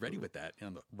ready. He's ready with that.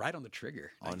 Right on the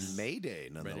trigger. On May Day,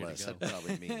 nonetheless. That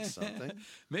probably means something.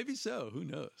 Maybe so. Who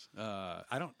knows?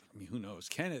 Who knows?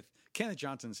 Kenneth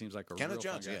Johnson seems like a Kenneth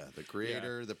real Johnson, fun guy. the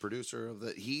creator, the producer of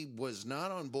the. He was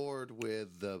not on board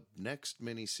with the next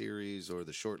miniseries or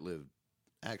the short-lived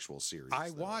actual series.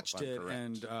 I watched it,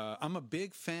 and I'm a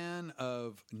big fan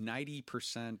of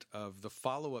 90% of the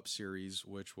follow-up series,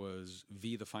 which was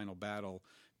V: The Final Battle,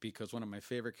 because one of my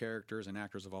favorite characters and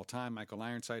actors of all time, Michael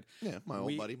Ironside. Yeah, my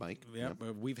old buddy Mike. Yeah,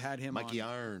 we've had him Mikey on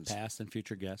Irons. Past and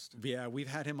future guest. Yeah, we've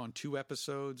had him on 2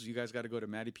 episodes. You guys got to go to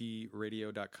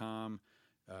mattypradio.com.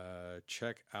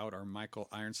 Check out our Michael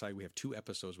Ironside. We have 2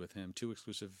 episodes with him, 2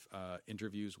 exclusive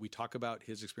interviews. We talk about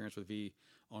his experience with V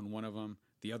on one of them.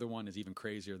 The other one is even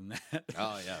crazier than that.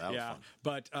 Oh, yeah, that was fun.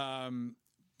 But,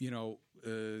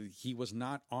 he was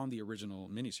not on the original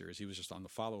miniseries. He was just on the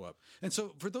follow-up. And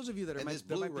so for those of you that are... this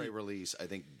Blu-ray release, I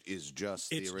think, is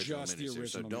just the original miniseries.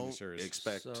 So don't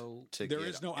expect to there get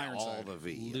is no Ironside. all the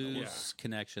V. Loose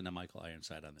connection to Michael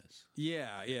Ironside on this.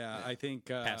 Yeah. I think...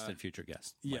 Past and future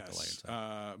guest, Michael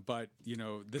Ironside. But,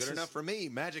 this Good enough for me.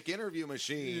 Magic Interview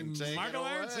Machine. Michael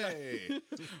Ironside.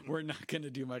 We're not going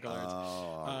to do Michael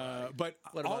Ironside. But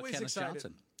what about always Kenneth excited.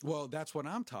 Johnson? Well, that's what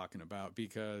I'm talking about,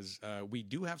 because we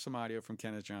do have some audio from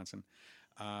Kenneth Johnson.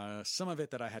 Some of it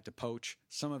that I had to poach.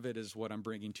 Some of it is what I'm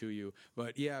bringing to you.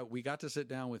 But yeah, we got to sit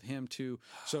down with him too.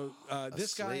 So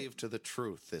this guy, slave to the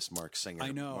truth. This Marc Singer.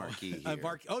 I know. Marke here.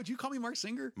 Do you call me Marc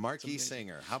Singer? Marque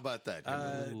Singer. How about that?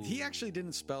 He actually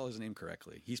didn't spell his name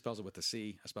correctly. He spells it with a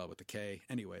C. I spell it with a K.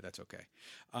 Anyway, that's okay.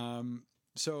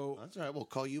 So that's all right. We'll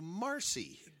call you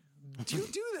Marcy. Do you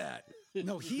do that?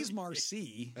 No, he's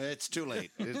Marcy. It's too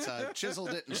late. It's chiseled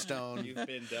it in stone. You've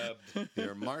been dubbed.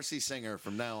 You're Marcy Singer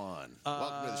from now on.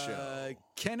 Welcome to the show.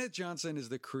 Kenneth Johnson is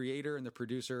the creator and the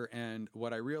producer, and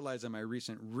what I realized in my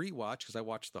recent rewatch, because I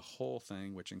watched the whole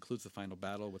thing, which includes the final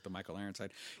battle with the Michael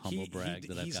Ironside. Humble brag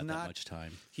that I've got that much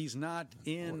time. He's not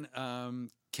in...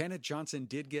 Kenneth Johnson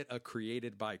did get a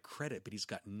created by credit, but he's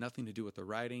got nothing to do with the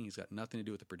writing. He's got nothing to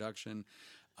do with the production.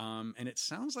 And it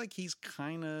sounds like he's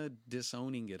kind of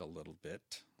disowning it a little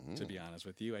bit, to be honest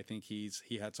with you. I think he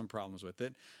had some problems with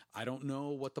it. I don't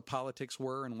know what the politics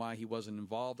were and why he wasn't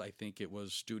involved. I think it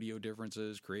was studio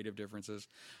differences, creative differences.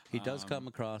 He does come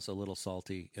across a little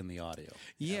salty in the audio.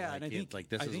 Yeah, and I think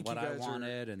this is what I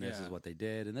wanted, and this is what they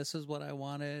did, and this is what I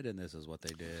wanted, and this is what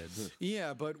they did.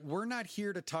 Yeah, but we're not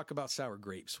here to talk about sour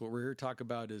grapes. What we're here to talk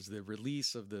about is the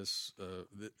release of this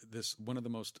one of the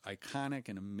most iconic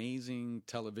and amazing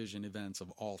television events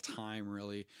of all time,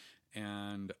 really.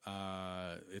 And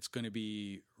it's going to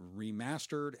be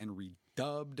remastered and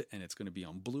redubbed, and it's going to be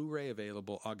on Blu-ray,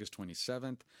 available August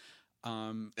 27th.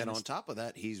 And on top of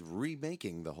that, he's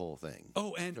remaking the whole thing.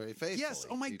 Oh, and very faithfully. Yes,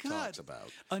 oh my he God. Talks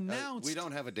about Announced. We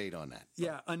don't have a date on that.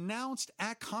 Yeah, announced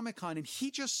at Comic-Con, and he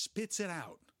just spits it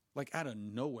out. Like out of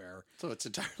nowhere. So it's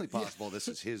entirely possible this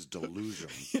is his delusion.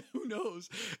 Yeah, who knows?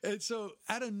 And so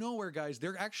out of nowhere, guys,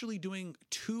 they're actually doing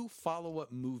 2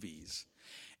 follow-up movies.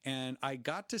 And I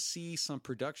got to see some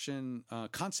production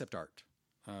concept art.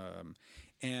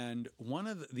 And one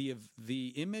of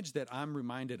the image that I'm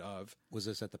reminded of... Was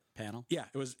this at the panel? Yeah,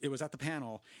 it was at the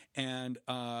panel. And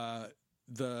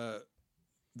the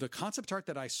concept art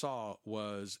that I saw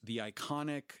was the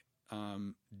iconic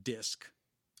disc,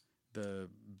 the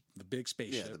big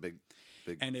spaceship. Yeah, the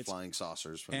big and flying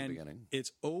saucers from the beginning.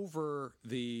 It's over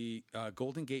the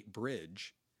Golden Gate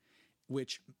Bridge,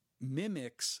 which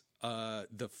mimics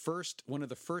one of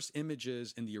the first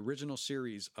images in the original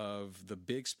series of the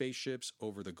big spaceships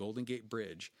over the Golden Gate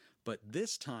Bridge. But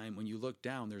this time, when you look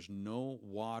down, there's no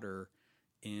water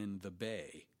in the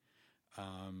bay.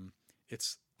 I'm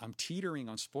teetering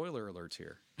on spoiler alerts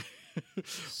here.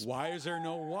 Why is there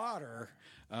no water?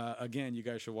 Again, you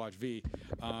guys should watch V.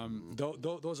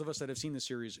 Those of us that have seen the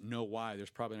series know why.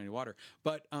 There's probably not any water.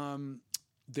 But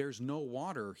there's no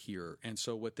water here. And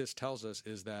so what this tells us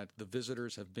is that the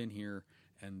visitors have been here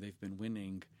and they've been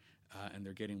winning and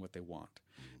they're getting what they want.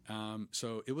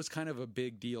 So it was kind of a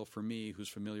big deal for me, who's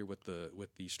familiar with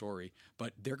the story.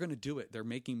 But they're going to do it. They're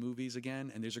making movies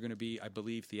again, and these are going to be, I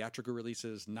believe, theatrical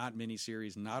releases, not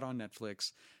miniseries, not on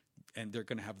Netflix. And they're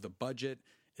going to have the budget.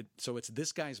 So it's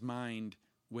this guy's mind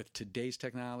with today's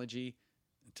technology,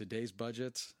 today's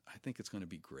budgets, I think it's going to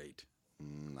be great.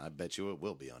 I bet you it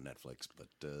will be on Netflix, but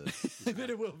I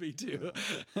bet it will be too.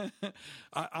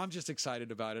 I'm just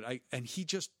excited about it. And he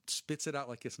just spits it out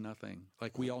like it's nothing.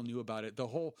 Like we all knew about it. The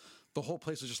whole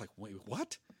place was just like, wait,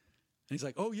 what? And he's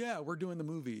like, oh yeah, we're doing the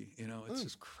movie. You know, it's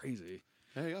just crazy.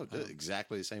 There you go.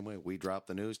 Exactly the same way we dropped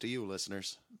the news to you,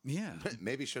 listeners. Yeah.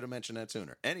 Maybe should have mentioned that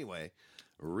sooner. Anyway,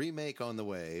 remake on the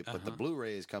way, but the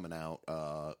Blu-ray is coming out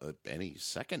any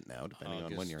second now, depending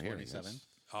on when you're hearing this.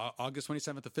 August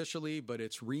 27th officially, but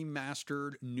it's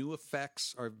remastered. New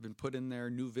effects have been put in there,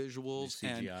 new visuals,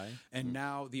 CGI. And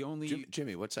now the only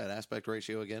Jimmy, what's that aspect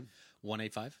ratio again?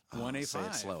 1:8:5. 1:8:5. Say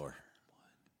it slower.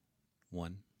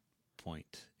 1.85.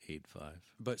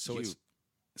 But it's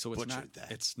not.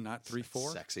 That. It's not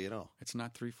 3:4. Sexy at all. It's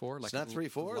not 3:4. Like it's not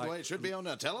 3:4 the way it should be on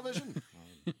the television.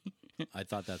 I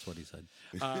thought that's what he said.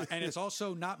 And it's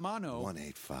also not mono.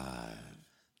 1.85.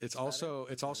 It's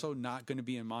also not going to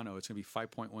be in mono. It's going to be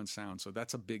 5.1 sound. So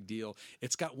that's a big deal.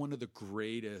 It's got one of the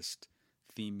greatest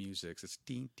theme musics. It's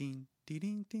ding ding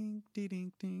ding ding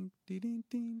ding ding ding ding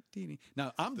ding ding.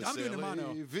 Now I'm doing the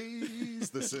mono.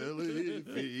 The silly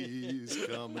V's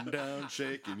coming down,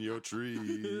 shaking your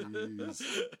trees.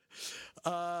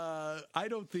 I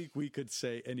don't think we could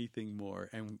say anything more,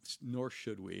 and nor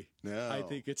should we. No. I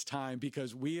think it's time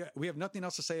because we have nothing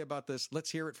else to say about this. Let's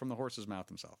hear it from the horse's mouth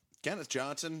himself. Kenneth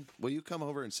Johnson, will you come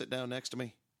over and sit down next to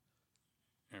me?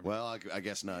 Well, I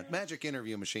guess not. Magic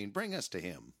interview machine, bring us to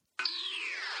him.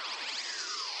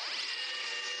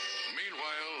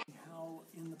 How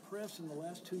in the press in the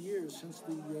last 2 years since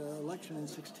the election in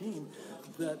 2016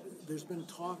 that there's been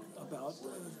talk about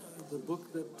the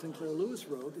book that Sinclair Lewis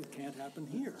wrote, It Can't Happen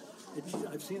Here.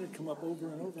 I've seen it come up over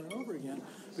and over and over again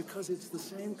because it's the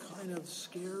same kind of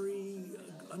scary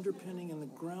underpinning and the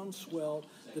groundswell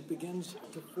that begins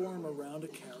to form around a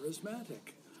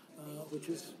charismatic, which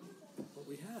is what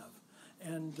we have.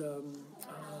 And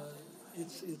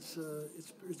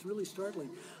it's really startling,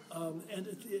 and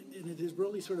it has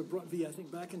really sort of brought me, I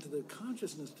think, back into the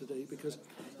consciousness today. Because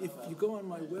if you go on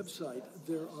my website,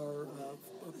 there are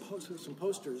some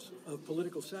posters of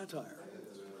political satire,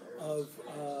 of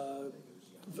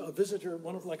a visitor,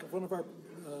 one of our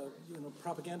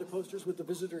propaganda posters with the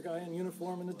visitor guy in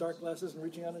uniform and the dark glasses and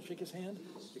reaching out and shake his hand,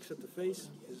 except the face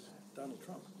is Donald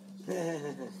Trump.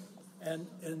 And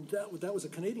that was a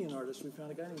Canadian artist. We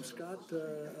found a guy named Scott.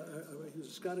 He was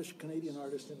a Scottish-Canadian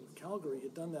artist in Calgary.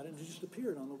 Had done that, and it just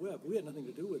appeared on the web. We had nothing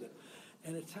to do with it.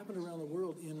 And it's happened around the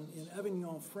world. In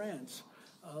Avignon, France,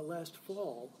 last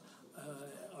fall,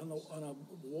 on a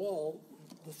wall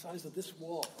the size of this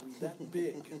wall, I mean, that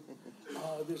big,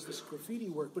 there's this graffiti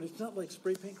work, but it's not like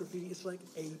spray paint graffiti. It's like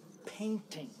a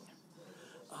painting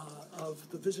of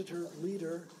the visitor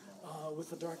leader with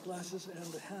the dark glasses and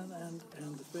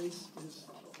the face is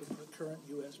the current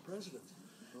U.S. president.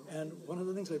 And one of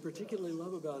the things I particularly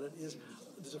love about it is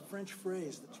there's a French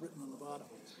phrase that's written on the bottom,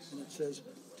 and it says,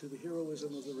 "To the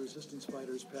heroism of the resistance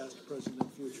fighters, past, present,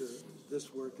 and future,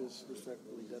 this work is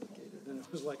respectfully dedicated." And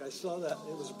it was like, I saw that,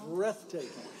 it was breathtaking.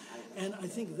 And I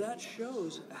think that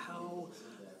shows how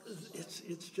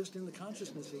it's just in the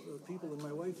consciousness of people. And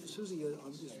my wife, Susie,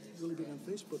 is really big on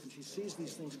Facebook, and she sees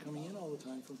these things coming in all the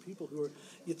time from people who are,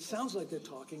 it sounds like they're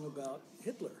talking about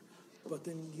Hitler, but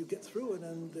then you get through it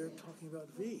and they're talking about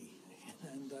V,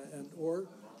 and or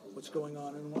what's going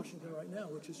on in Washington right now,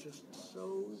 which is just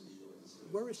so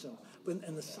worrisome. But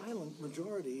and the silent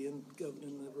majority in the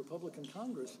Republican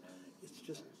Congress, it's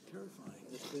just terrifying.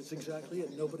 It's exactly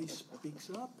it. Nobody speaks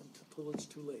up until it's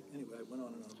too late. Anyway, I went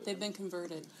on and on. They've been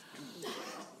converted.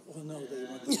 Well, no,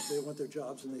 they want their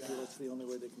jobs, and they feel that's the only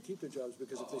way they can keep their jobs,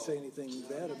 because if they say anything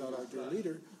bad about our dear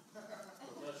leader,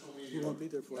 he won't be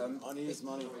there for them. Money is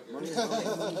money. Money is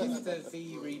money. If the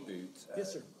V reboot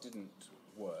yes, sir. Didn't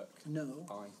work, no,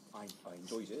 I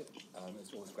enjoyed it.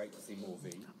 It's always great to see more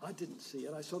V. I didn't see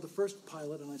it. I saw the first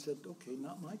pilot, and I said, "Okay,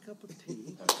 not my cup of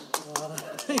tea."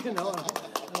 And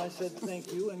I said,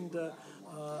 "Thank you." And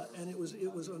it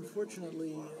was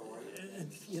unfortunately,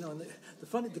 and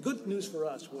the good news for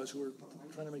us was, who were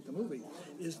trying to make the movie,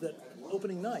 is that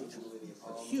opening night,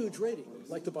 huge rating,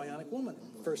 like the Bionic Woman.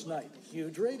 First night,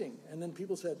 huge rating. And then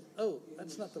people said, "Oh,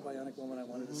 that's not the Bionic Woman I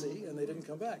wanted to see," and they didn't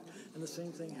come back. And the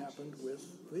same thing happened with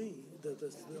V.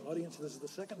 The audience, this is the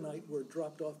second night, were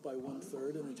dropped off by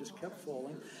 1/3, and it just kept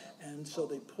falling. And so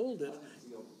they pulled it,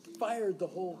 fired the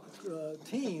whole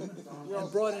team,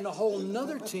 and brought in a whole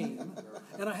nother team.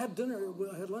 And I had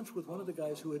lunch with one of the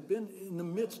guys who had been in the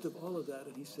midst of all of that,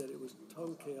 and he said it was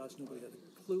total chaos. Nobody had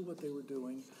a clue what they were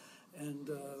doing. And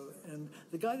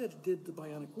the guy that did the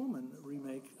Bionic Woman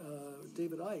remake,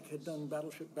 David Icke, had done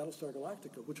Battlestar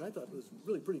Galactica, which I thought was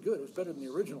really pretty good. It was better than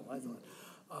the original, I thought.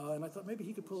 And I thought maybe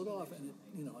he could pull it off. And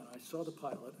and I saw the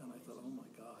pilot, and I thought, oh my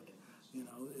God,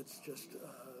 it's just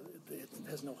it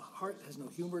has no heart, has no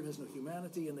humor, it has no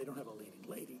humanity, and they don't have a leading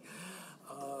lady.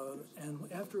 And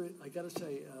after it, I got to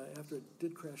say, after it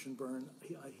did crash and burn,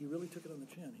 he really took it on the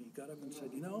chin. He got up and said,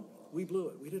 we blew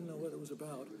it. We didn't know what it was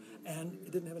about. And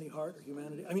it didn't have any heart or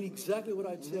humanity. I mean, exactly what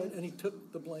I'd said, and he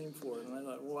took the blame for it. And I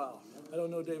thought, wow, I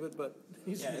don't know David, but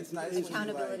he's nice.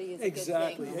 Accountability is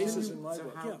exactly. a good thing. Aces in my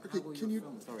book. Yeah. Okay, can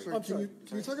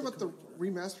you talk about the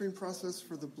remastering process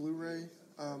for the Blu-ray?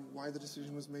 Why the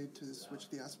decision was made to switch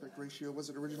the aspect ratio? Was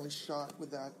it originally shot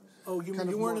with that? Oh, you weren't in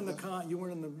you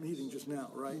weren't in the meeting just now,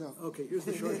 right? No. Okay, here's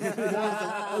the short.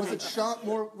 Was it shot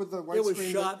more with the widescreen? It was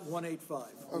shot 1.85.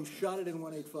 Okay. We shot it in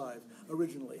 1.85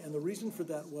 originally, and the reason for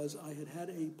that was I had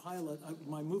a pilot.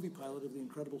 My movie pilot of The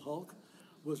Incredible Hulk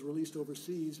was released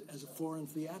overseas as a foreign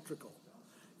theatrical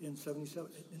in '77.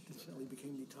 It instantly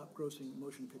became the top-grossing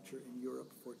motion picture in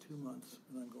Europe for 2 months,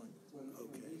 and I'm going,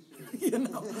 okay,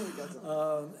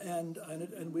 and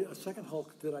a second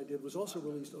Hulk that I did was also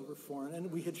released over foreign,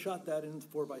 and we had shot that in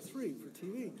 4:3 for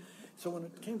TV. So when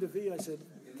it came to V, I said,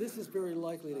 this is very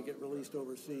likely to get released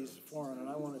overseas foreign, and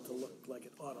I want it to look like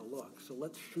it ought to look. So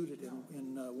let's shoot it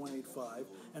in 1.85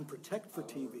 and protect for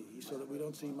TV so that we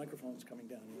don't see microphones coming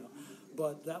down,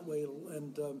 But that way,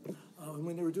 and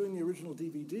when they were doing the original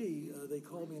DVD, they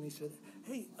called me and he said,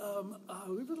 hey,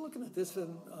 we've been looking at this,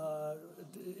 and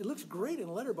it looks great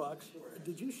in letterbox.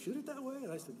 Did you shoot it that way?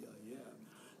 And I said, yeah.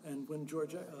 And when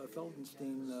George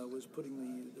Feldenstein was putting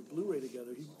the Blu-ray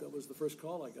together, that was the first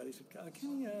call I got. He said,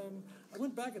 Kenny, I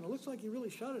went back and it looks like you really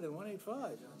shot it in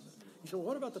 1.85. He said, well,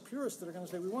 what about the purists that are going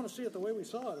to say, we want to see it the way we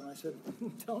saw it? And I said,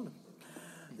 tell them,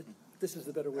 this is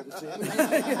the better way to see it.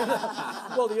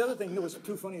 Well, the other thing that was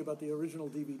too funny about the original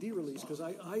DVD release, because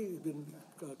I had been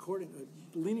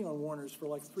leaning on Warner's for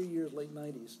like 3 years, late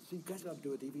 90s. So you guys got to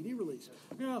do a DVD release.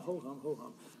 Yeah,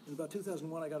 ho-hum. In about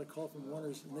 2001, I got a call from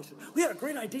Warner's, and they said, we had a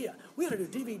great idea. We had to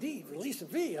do DVD release of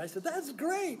V. I said, that's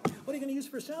great. What are you going to use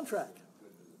for a soundtrack?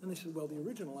 And they said, well, the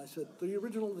original. I said, the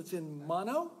original that's in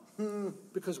mono?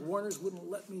 Because Warner's wouldn't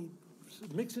let me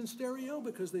mix in stereo,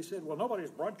 because they said, well, nobody's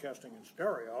broadcasting in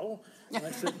stereo. And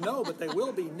I said, no, but they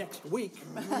will be next week,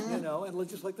 and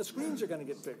just like the screens are going to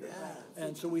get bigger.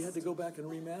 And so we had to go back and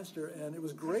remaster, and it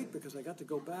was great because I got to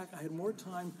go back. I had more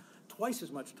time, twice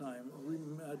as much time,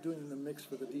 doing the mix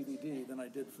for the DVD than I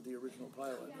did for the original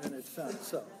pilot, and it sounds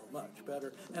so much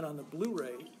better. And on the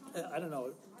Blu-ray, I don't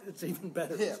know, it's even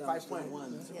better. Yeah,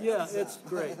 5.1. Yeah, it's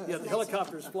great. Yeah, the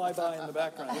helicopters fly by in the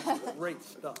background. It's great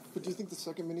stuff. But do you think the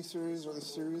second miniseries or the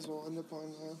series will end up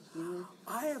on Blu-ray?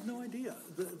 I have no idea.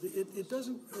 It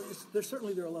doesn't. There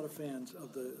are a lot of fans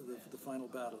of the final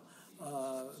battle,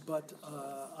 but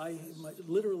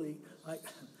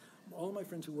all of my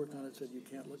friends who worked on it said, you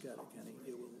can't look at it, Kenny.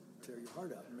 It will tear your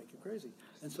heart out and make you crazy.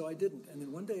 And so I didn't. And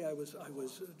then one day I was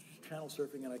channel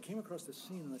surfing, and I came across this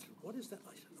scene, and I said, what is that?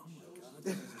 I said, oh my God,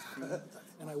 this is a scene.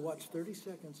 And I watched 30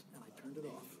 seconds, and I turned it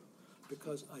off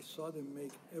because I saw them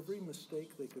make every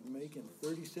mistake they could make in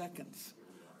 30 seconds.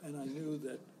 And I knew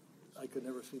that I could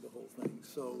never see the whole thing.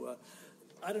 So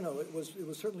I don't know. It was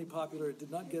certainly popular. It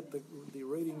did not get the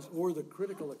ratings or the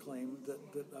critical acclaim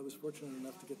that I was fortunate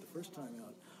enough to get the first time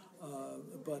out.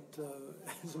 But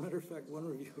as a matter of fact, one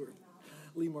reviewer,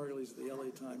 Lee Margulies of the LA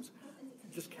Times,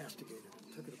 just castigated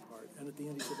it, took it apart. And at the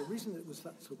end he said, the reason it was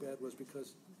not so bad was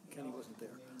because Kenny wasn't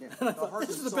there. Yeah. And I thought,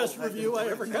 this is the best review I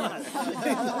ever got.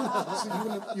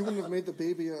 So you wouldn't have made the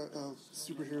baby a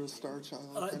superhero star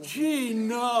child? Gee,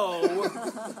 no.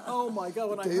 Oh, my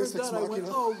God. When I heard that, I went,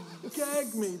 oh,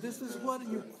 gag me. This is what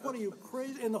are you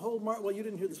crazy? And the whole, well, you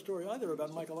didn't hear the story either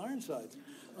about Michael Ironside,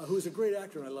 who is a great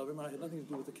actor, and I love him. I had nothing to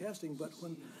do with the casting,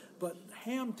 but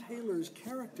Ham Taylor's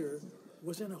character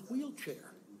was in a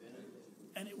wheelchair.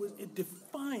 And it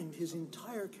defined his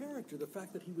entire character, the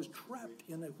fact that he was trapped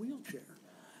in a wheelchair.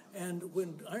 And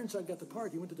when Ironside got the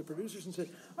part, he went to the producers and said,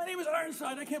 my name is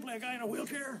Ironside, I can't play a guy in a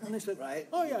wheelchair. And they said,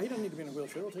 oh yeah, he doesn't need to be in a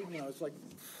wheelchair. We'll take him, it's like,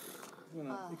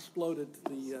 exploded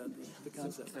the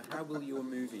concept. So how will your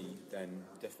movie then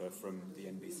differ from the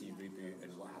NBC reboot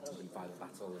and what happened in Final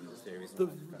Battle and the series?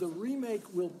 The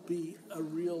remake will be a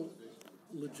real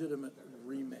legitimate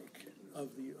remake, a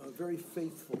very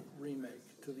faithful remake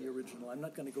to the original. I'm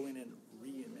not going to go in and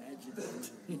reimagine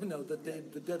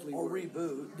it. The deadly or word.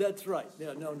 Reboot. That's right.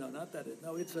 Yeah, no, not that.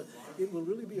 No, it will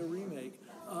really be a remake.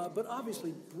 But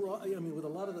obviously, with a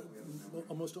lot of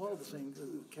almost all of the same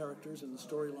characters and the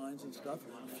storylines and stuff,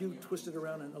 a few twisted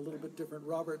around and a little bit different.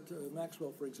 Robert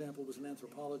Maxwell, for example, was an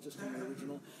anthropologist in the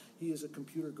original. He is a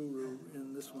computer guru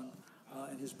in this one.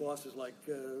 And his boss is like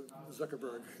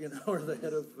Zuckerberg, or the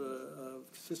head of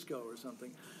Cisco or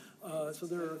something. So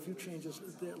there are a few changes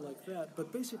there like that.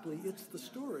 But basically, it's the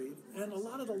story and a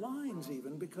lot of the lines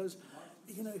even, because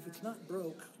if it's not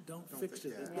broke, don't fix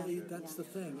it. That's the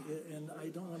thing. And I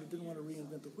didn't want to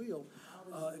reinvent the wheel,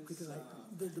 because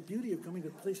the beauty of coming to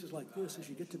places like this is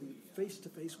you get to be face to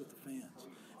face with the fans.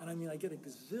 And I get a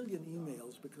gazillion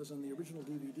emails because on the original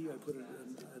DVD I put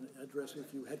an address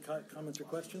if you had comments or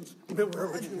questions. Where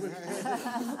would you?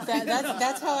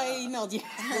 That's how I emailed you.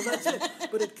 Well, that's it.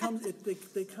 But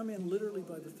they come in literally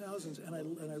by the thousands, and I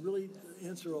really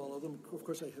answer all of them. Of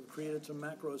course, I have created some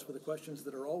macros for the questions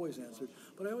that are always answered,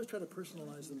 but I always try to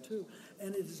personalize them too.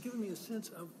 And it has given me a sense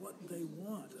of what they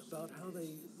want, about how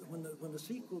they. When the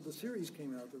series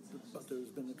came out, but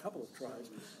there's been a couple of tries,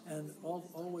 and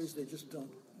always they just don't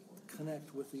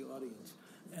connect with the audience,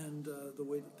 and the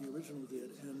way that the original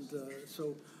did. And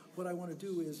so what I want to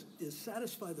do is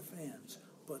satisfy the fans,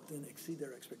 but then exceed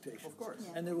their expectations. Of course.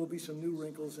 Yeah. And there will be some new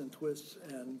wrinkles and twists.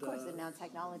 And of course, and now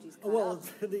technology's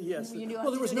yes.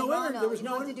 There was no internet.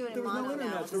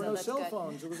 There were no cell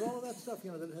phones. There was all of that stuff,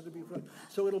 that had to be.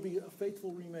 So it'll be a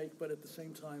faithful remake, but at the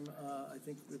same time, I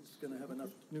think it's going to have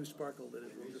enough new sparkle that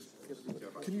it will just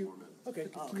get. Can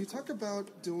you talk about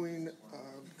doing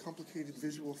complicated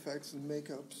visual effects and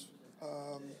makeups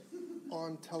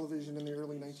on television in the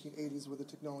early 1980s with the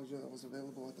technology that was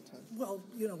available at the time? Well,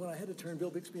 when I had to turn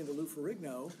Bill Bixby into Lou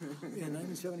Ferrigno in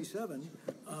 1977,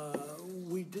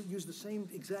 we did use the same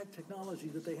exact technology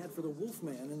that they had for the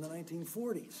Wolfman in the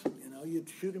 1940s. You'd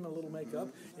shoot him a little makeup,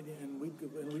 and we'd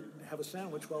have a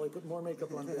sandwich while they put more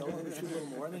makeup on Bill, and we'd shoot a little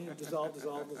more, and then he'd dissolve,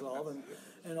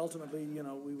 and ultimately,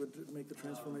 we would make the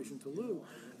transformation to Lou.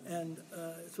 And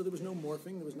so there was no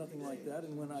morphing, there was nothing like that.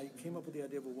 And when I came up with the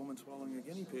idea of a woman swallowing a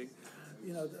guinea pig,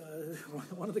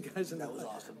 one of the guys in that was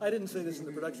awesome. I didn't say this in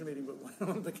the production meeting, but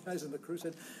one of the guys in the crew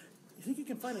said, "You think you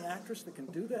can find an actress that can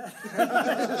do that?"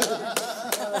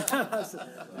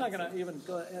 I'm not going to even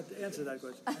answer that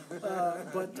question.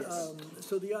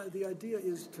 So the idea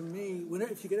is, to me,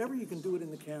 if you can do it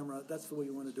in the camera, that's the way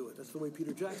you want to do it. That's the way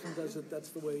Peter Jackson does it. That's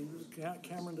the way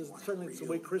Cameron does it. Certainly, it's the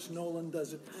way Chris Nolan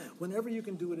does it. Whenever you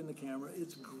can do it in the camera,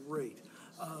 it's great.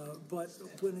 But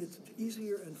when it's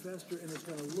easier and faster and it's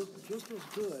going to look just as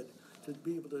good, to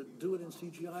be able to do it in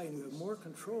CGI, and you have more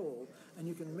control, and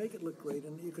you can make it look great,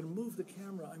 and you can move the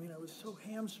camera. I was so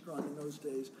hamstrung in those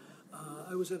days.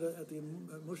 I was at the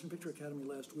Motion Picture Academy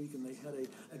last week, and they had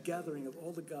a gathering of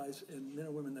all the guys and men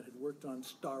and women that had worked on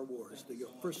Star Wars, the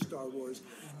first Star Wars,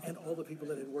 and all the people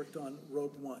that had worked on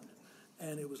Rogue One.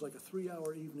 And it was like a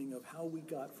 3-hour evening of how we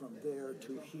got from there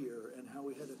to here, and how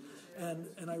we had it.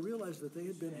 And I realized that they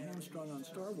had been hamstrung on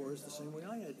Star Wars the same way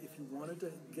I had. If you wanted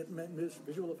to get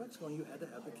visual effects going, you had to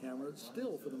have the camera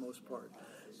still for the most part.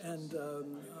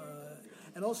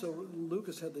 And also,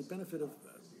 Lucas had the benefit of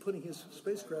putting his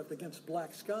spacecraft against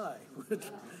black sky,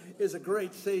 which is a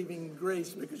great saving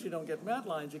grace because you don't get matte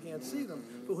lines, you can't see them.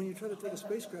 But when you try to take a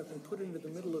spacecraft and put it into the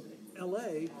middle of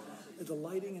L.A., the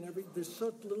lighting and there's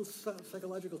so little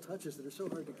psychological touches that are so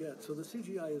hard to get. So the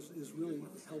CGI is really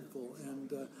helpful,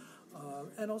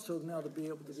 and also now to be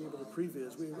able to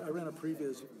previs. I ran a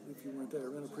previs, if you weren't there. I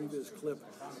ran a previs clip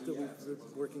that we've been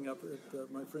working up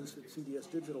at my friends at CDS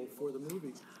Digital for the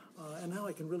movie, and now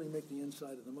I can really make the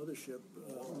inside of the mothership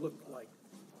look like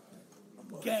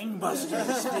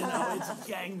gangbusters. It's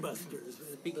gangbusters.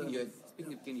 Speaking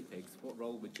of guinea pigs, what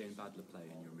role would Jane Badler play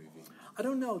in your movie? I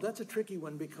don't know. That's a tricky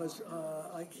one because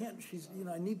I can't.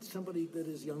 I need somebody that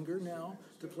is younger now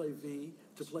to play V,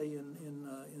 to play in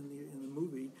the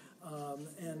movie,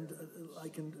 and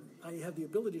I have the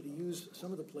ability to use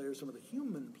some of the players, some of the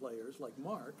human players like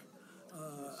Mark,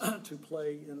 to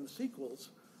play in the sequels.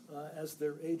 As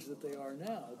their age that they are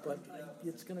now, but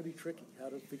it's going to be tricky how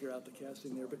to figure out the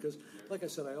casting there because, like I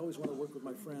said, I always want to work with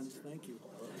my friends. Thank you,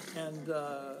 and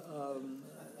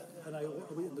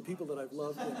the people that I've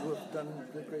loved and who have done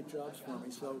great jobs for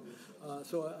me. So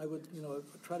I would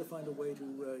try to find a way to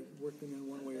work them in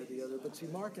one way or the other. But see,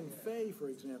 Mark and Faye, for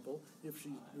example, if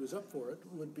she was up for it,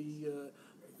 would be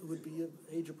would be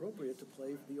age appropriate to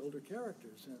play the older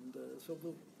characters, and so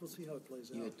we'll see how it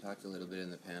plays out. You had talked a little bit in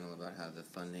the panel about how the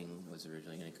funding was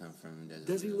originally going to come from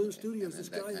Desilu Studios. This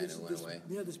guy,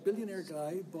 this billionaire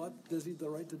guy bought the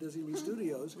right to Desilu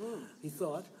Studios. He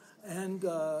thought, and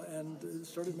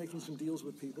started making some deals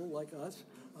with people like us.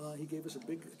 He gave us a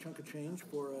big chunk of change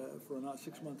for a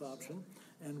 6-month option,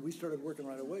 and we started working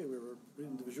right away. We were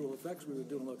into visual effects, we were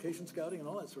doing location scouting and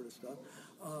all that sort of stuff.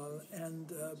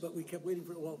 But we kept waiting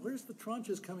for, where's the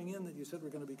tranches coming in that you said were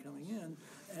going to be coming in?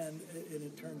 And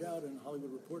it turned out, and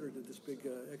Hollywood Reporter did this big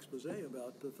expose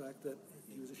about the fact that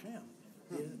he was a sham.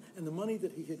 And the money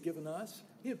that he had given us,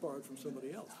 he had borrowed from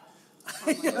somebody else.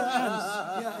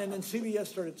 And then CBS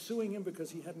started suing him because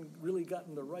he hadn't really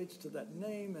gotten the rights to that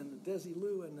name and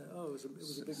Desilu, and it was a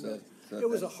big mess. It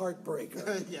was a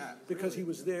heartbreaker. Because he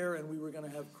was there, and we were going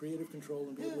to have creative control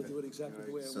and be able to do it exactly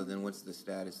the way I wanted. So then, what's the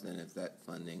status then if that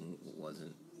funding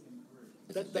wasn't?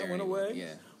 That went away?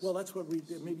 Yeah. Well, that's what we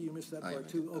did. Maybe you missed that part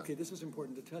too. Okay, this is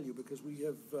important to tell you because we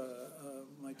have,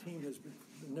 my team has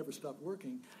never stopped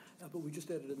working, but we just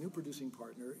added a new producing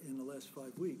partner in the last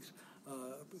 5 weeks,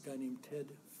 a guy named Ted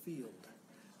Field.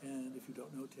 And if you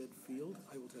don't know Ted Field,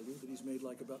 I will tell you that he's made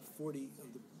like about 40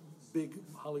 of the big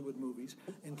Hollywood movies,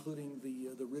 including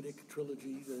the Riddick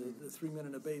trilogy, the 3 Men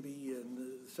and a Baby, and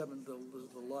the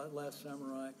Last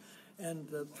Samurai, and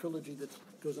the trilogy that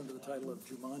goes under the title of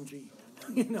Jumanji.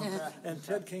 And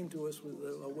Ted came to us with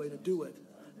a way to do it,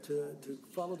 to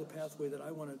follow the pathway that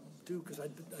I want to do, because I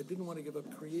didn't want to give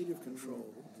up creative control,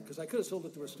 because I could have sold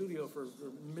it to a studio for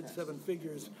mid-7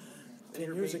 figures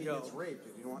 10 years ago.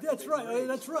 That's right.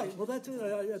 That's right. Well, that's it.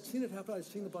 I've seen it happen. I've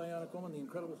seen the Bionic Woman, the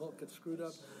Incredible Hulk get screwed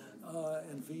up,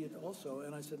 and V also.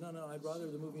 And I said, no, I'd rather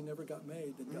the movie never got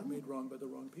made than got made wrong by the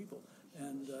wrong people.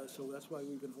 And so that's why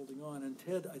we've been holding on. And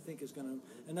Ted, I think, is going to,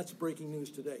 and that's breaking news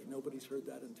today. Nobody's heard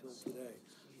that until today.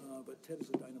 But Ted is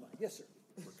a dynamite. Yes, sir.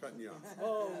 We're cutting you off.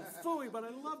 Oh, phooey, but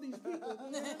I love these people.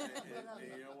 and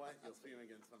you know what? You'll see him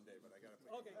again someday, but I got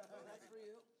to. Okay, that's for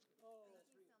you.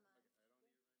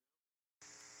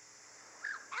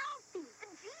 Alfie,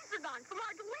 the G's are gone from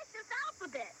our delicious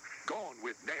alphabet. Gone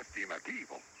with Nasty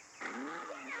McEvil.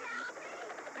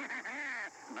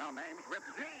 No names with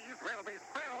G's will be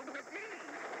spelled with G's.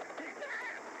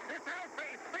 It's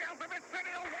Alfie, the alphabet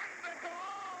city of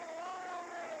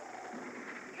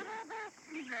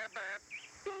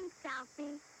Thanks,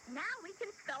 Alfie. Now we can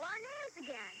spell our names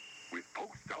again. With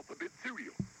post-alphabet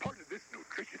cereal, part of this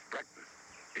nutritious breakfast.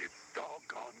 It's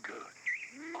doggone good.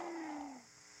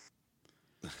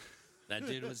 Oh. That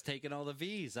dude was taking all the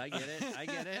V's. I get it.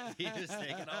 He was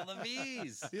taking all the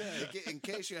V's. Yeah, in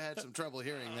case you had some trouble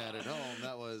hearing that at home,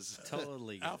 that was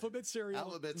totally good. Alphabet cereal.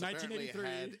 Alphabet's apparently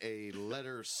had a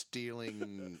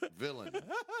letter-stealing villain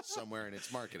somewhere in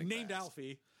its marketing. Named past.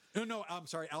 Alfie. No, I'm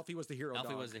sorry. Alfie was the hero. Alfie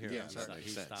dog. was the hero. Yeah, that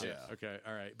makes sense. Yeah. Okay,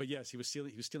 all right. But yes, he was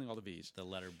stealing all the V's. The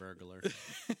letter burglar.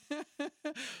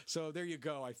 So there you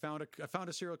go. I found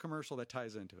a cereal commercial that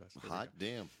ties into us. Hot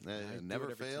damn!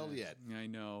 Never failed yet. I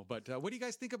know. But what do you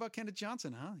guys think about Kenneth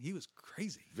Johnson? Huh? He was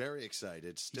crazy. Very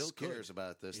excited. Still cares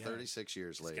about this. 36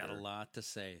 years later. He's got a lot to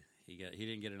say. He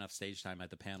didn't get enough stage time at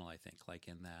the panel, I think. Like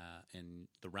in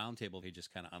the roundtable, he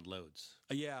just kind of unloads.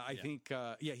 I think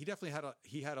he definitely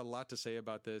had a lot to say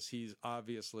about this. He's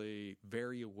obviously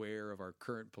very aware of our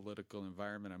current political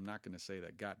environment. I'm not going to say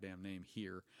that goddamn name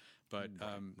here, but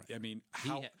I mean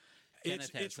how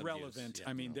it's relevant. Views, yeah.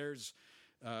 I mean, there's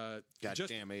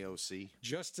goddamn AOC.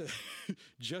 Just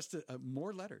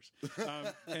more letters,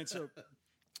 and so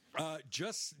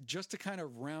just to kind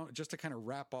of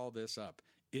wrap all this up.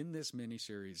 In this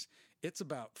miniseries, it's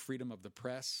about freedom of the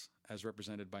press, as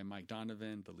represented by Mike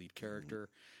Donovan, the lead character.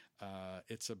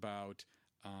 It's about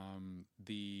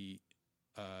the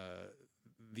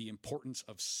importance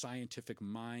of scientific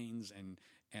minds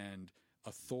and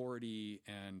authority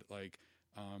and like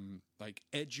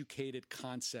educated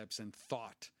concepts and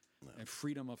thought and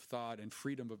freedom of thought and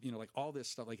freedom of like all this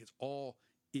stuff. Like it's all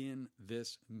in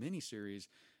this miniseries.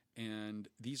 And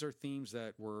these are themes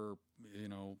that were,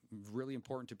 really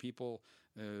important to people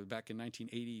back in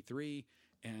 1983.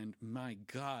 And my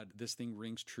God, this thing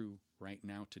rings true right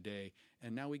now today.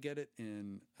 And now we get it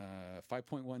in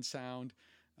 5.1 sound.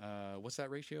 What's that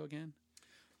ratio again?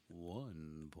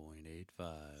 1.85.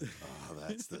 Oh,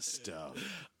 that's the stuff.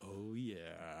 Oh,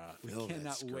 yeah. Fill We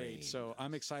cannot wait. So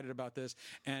I'm excited about this.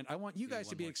 And I want you guys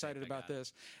to be excited about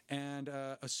this. And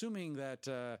assuming that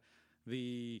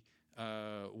the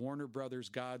Warner Brothers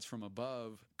gods from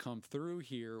above come through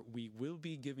here, we will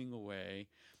be giving away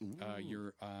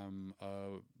your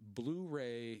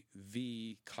Blu-ray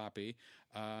V copy.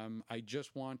 I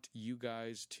just want you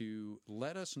guys to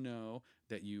let us know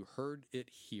that you heard it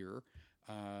here.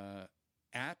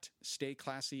 At Stay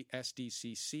Classy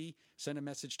SDCC. Send a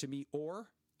message to me or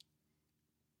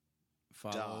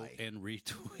follow and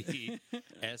retweet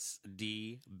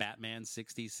SD Batman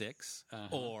 66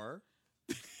 or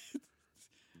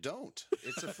don't.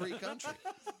 It's a free country.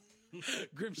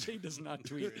 Grim Shea does not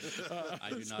tweet. I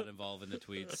do not involve in the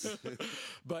tweets.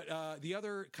 But the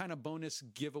other kind of bonus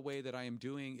giveaway that I am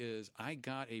doing is I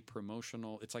got a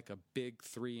promotional, it's like a big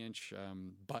 3-inch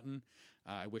button.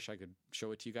 I wish I could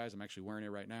show it to you guys. I'm actually wearing it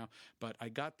right now. But I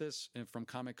got this from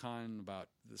Comic-Con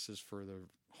this is for the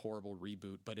horrible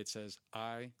reboot, but it says,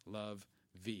 I love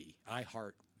V. I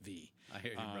heart V. I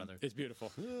hear you, brother. It's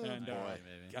beautiful. And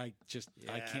I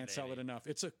can't sell it enough.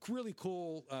 It's a really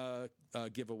cool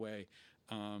giveaway.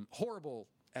 Horrible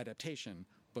adaptation,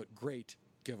 but great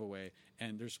giveaway.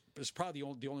 And it's probably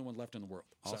the only one left in the world.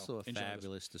 Also a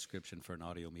fabulous description for an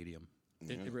audio medium.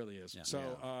 It really is. Yeah.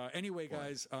 So anyway,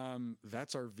 guys,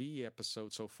 that's our V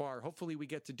episode so far. Hopefully we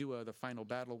get to do the Final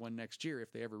Battle one next year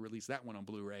if they ever release that one on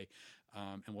Blu-ray.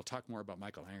 And we'll talk more about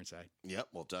Michael Ironside. Yep,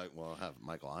 we'll have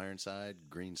Michael Ironside,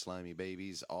 green slimy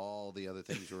babies, all the other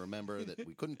things you remember that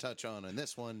we couldn't touch on in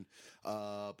this one.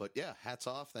 But yeah, hats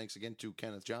off. Thanks again to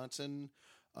Kenneth Johnson.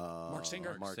 Marc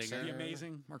Singer. The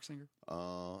amazing Marc Singer.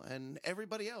 And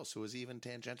everybody else who was even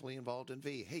tangentially involved in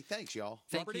V. Hey, thanks, y'all.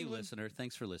 Thank you, listener.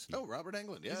 Thanks for listening. Oh, Robert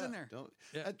Englund. Yeah. He's in there.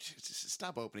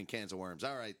 Stop opening cans of worms.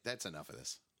 All right, that's enough of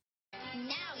this.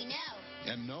 Now we know.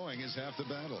 And knowing is half the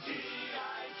battle.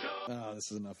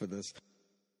 This is enough of this.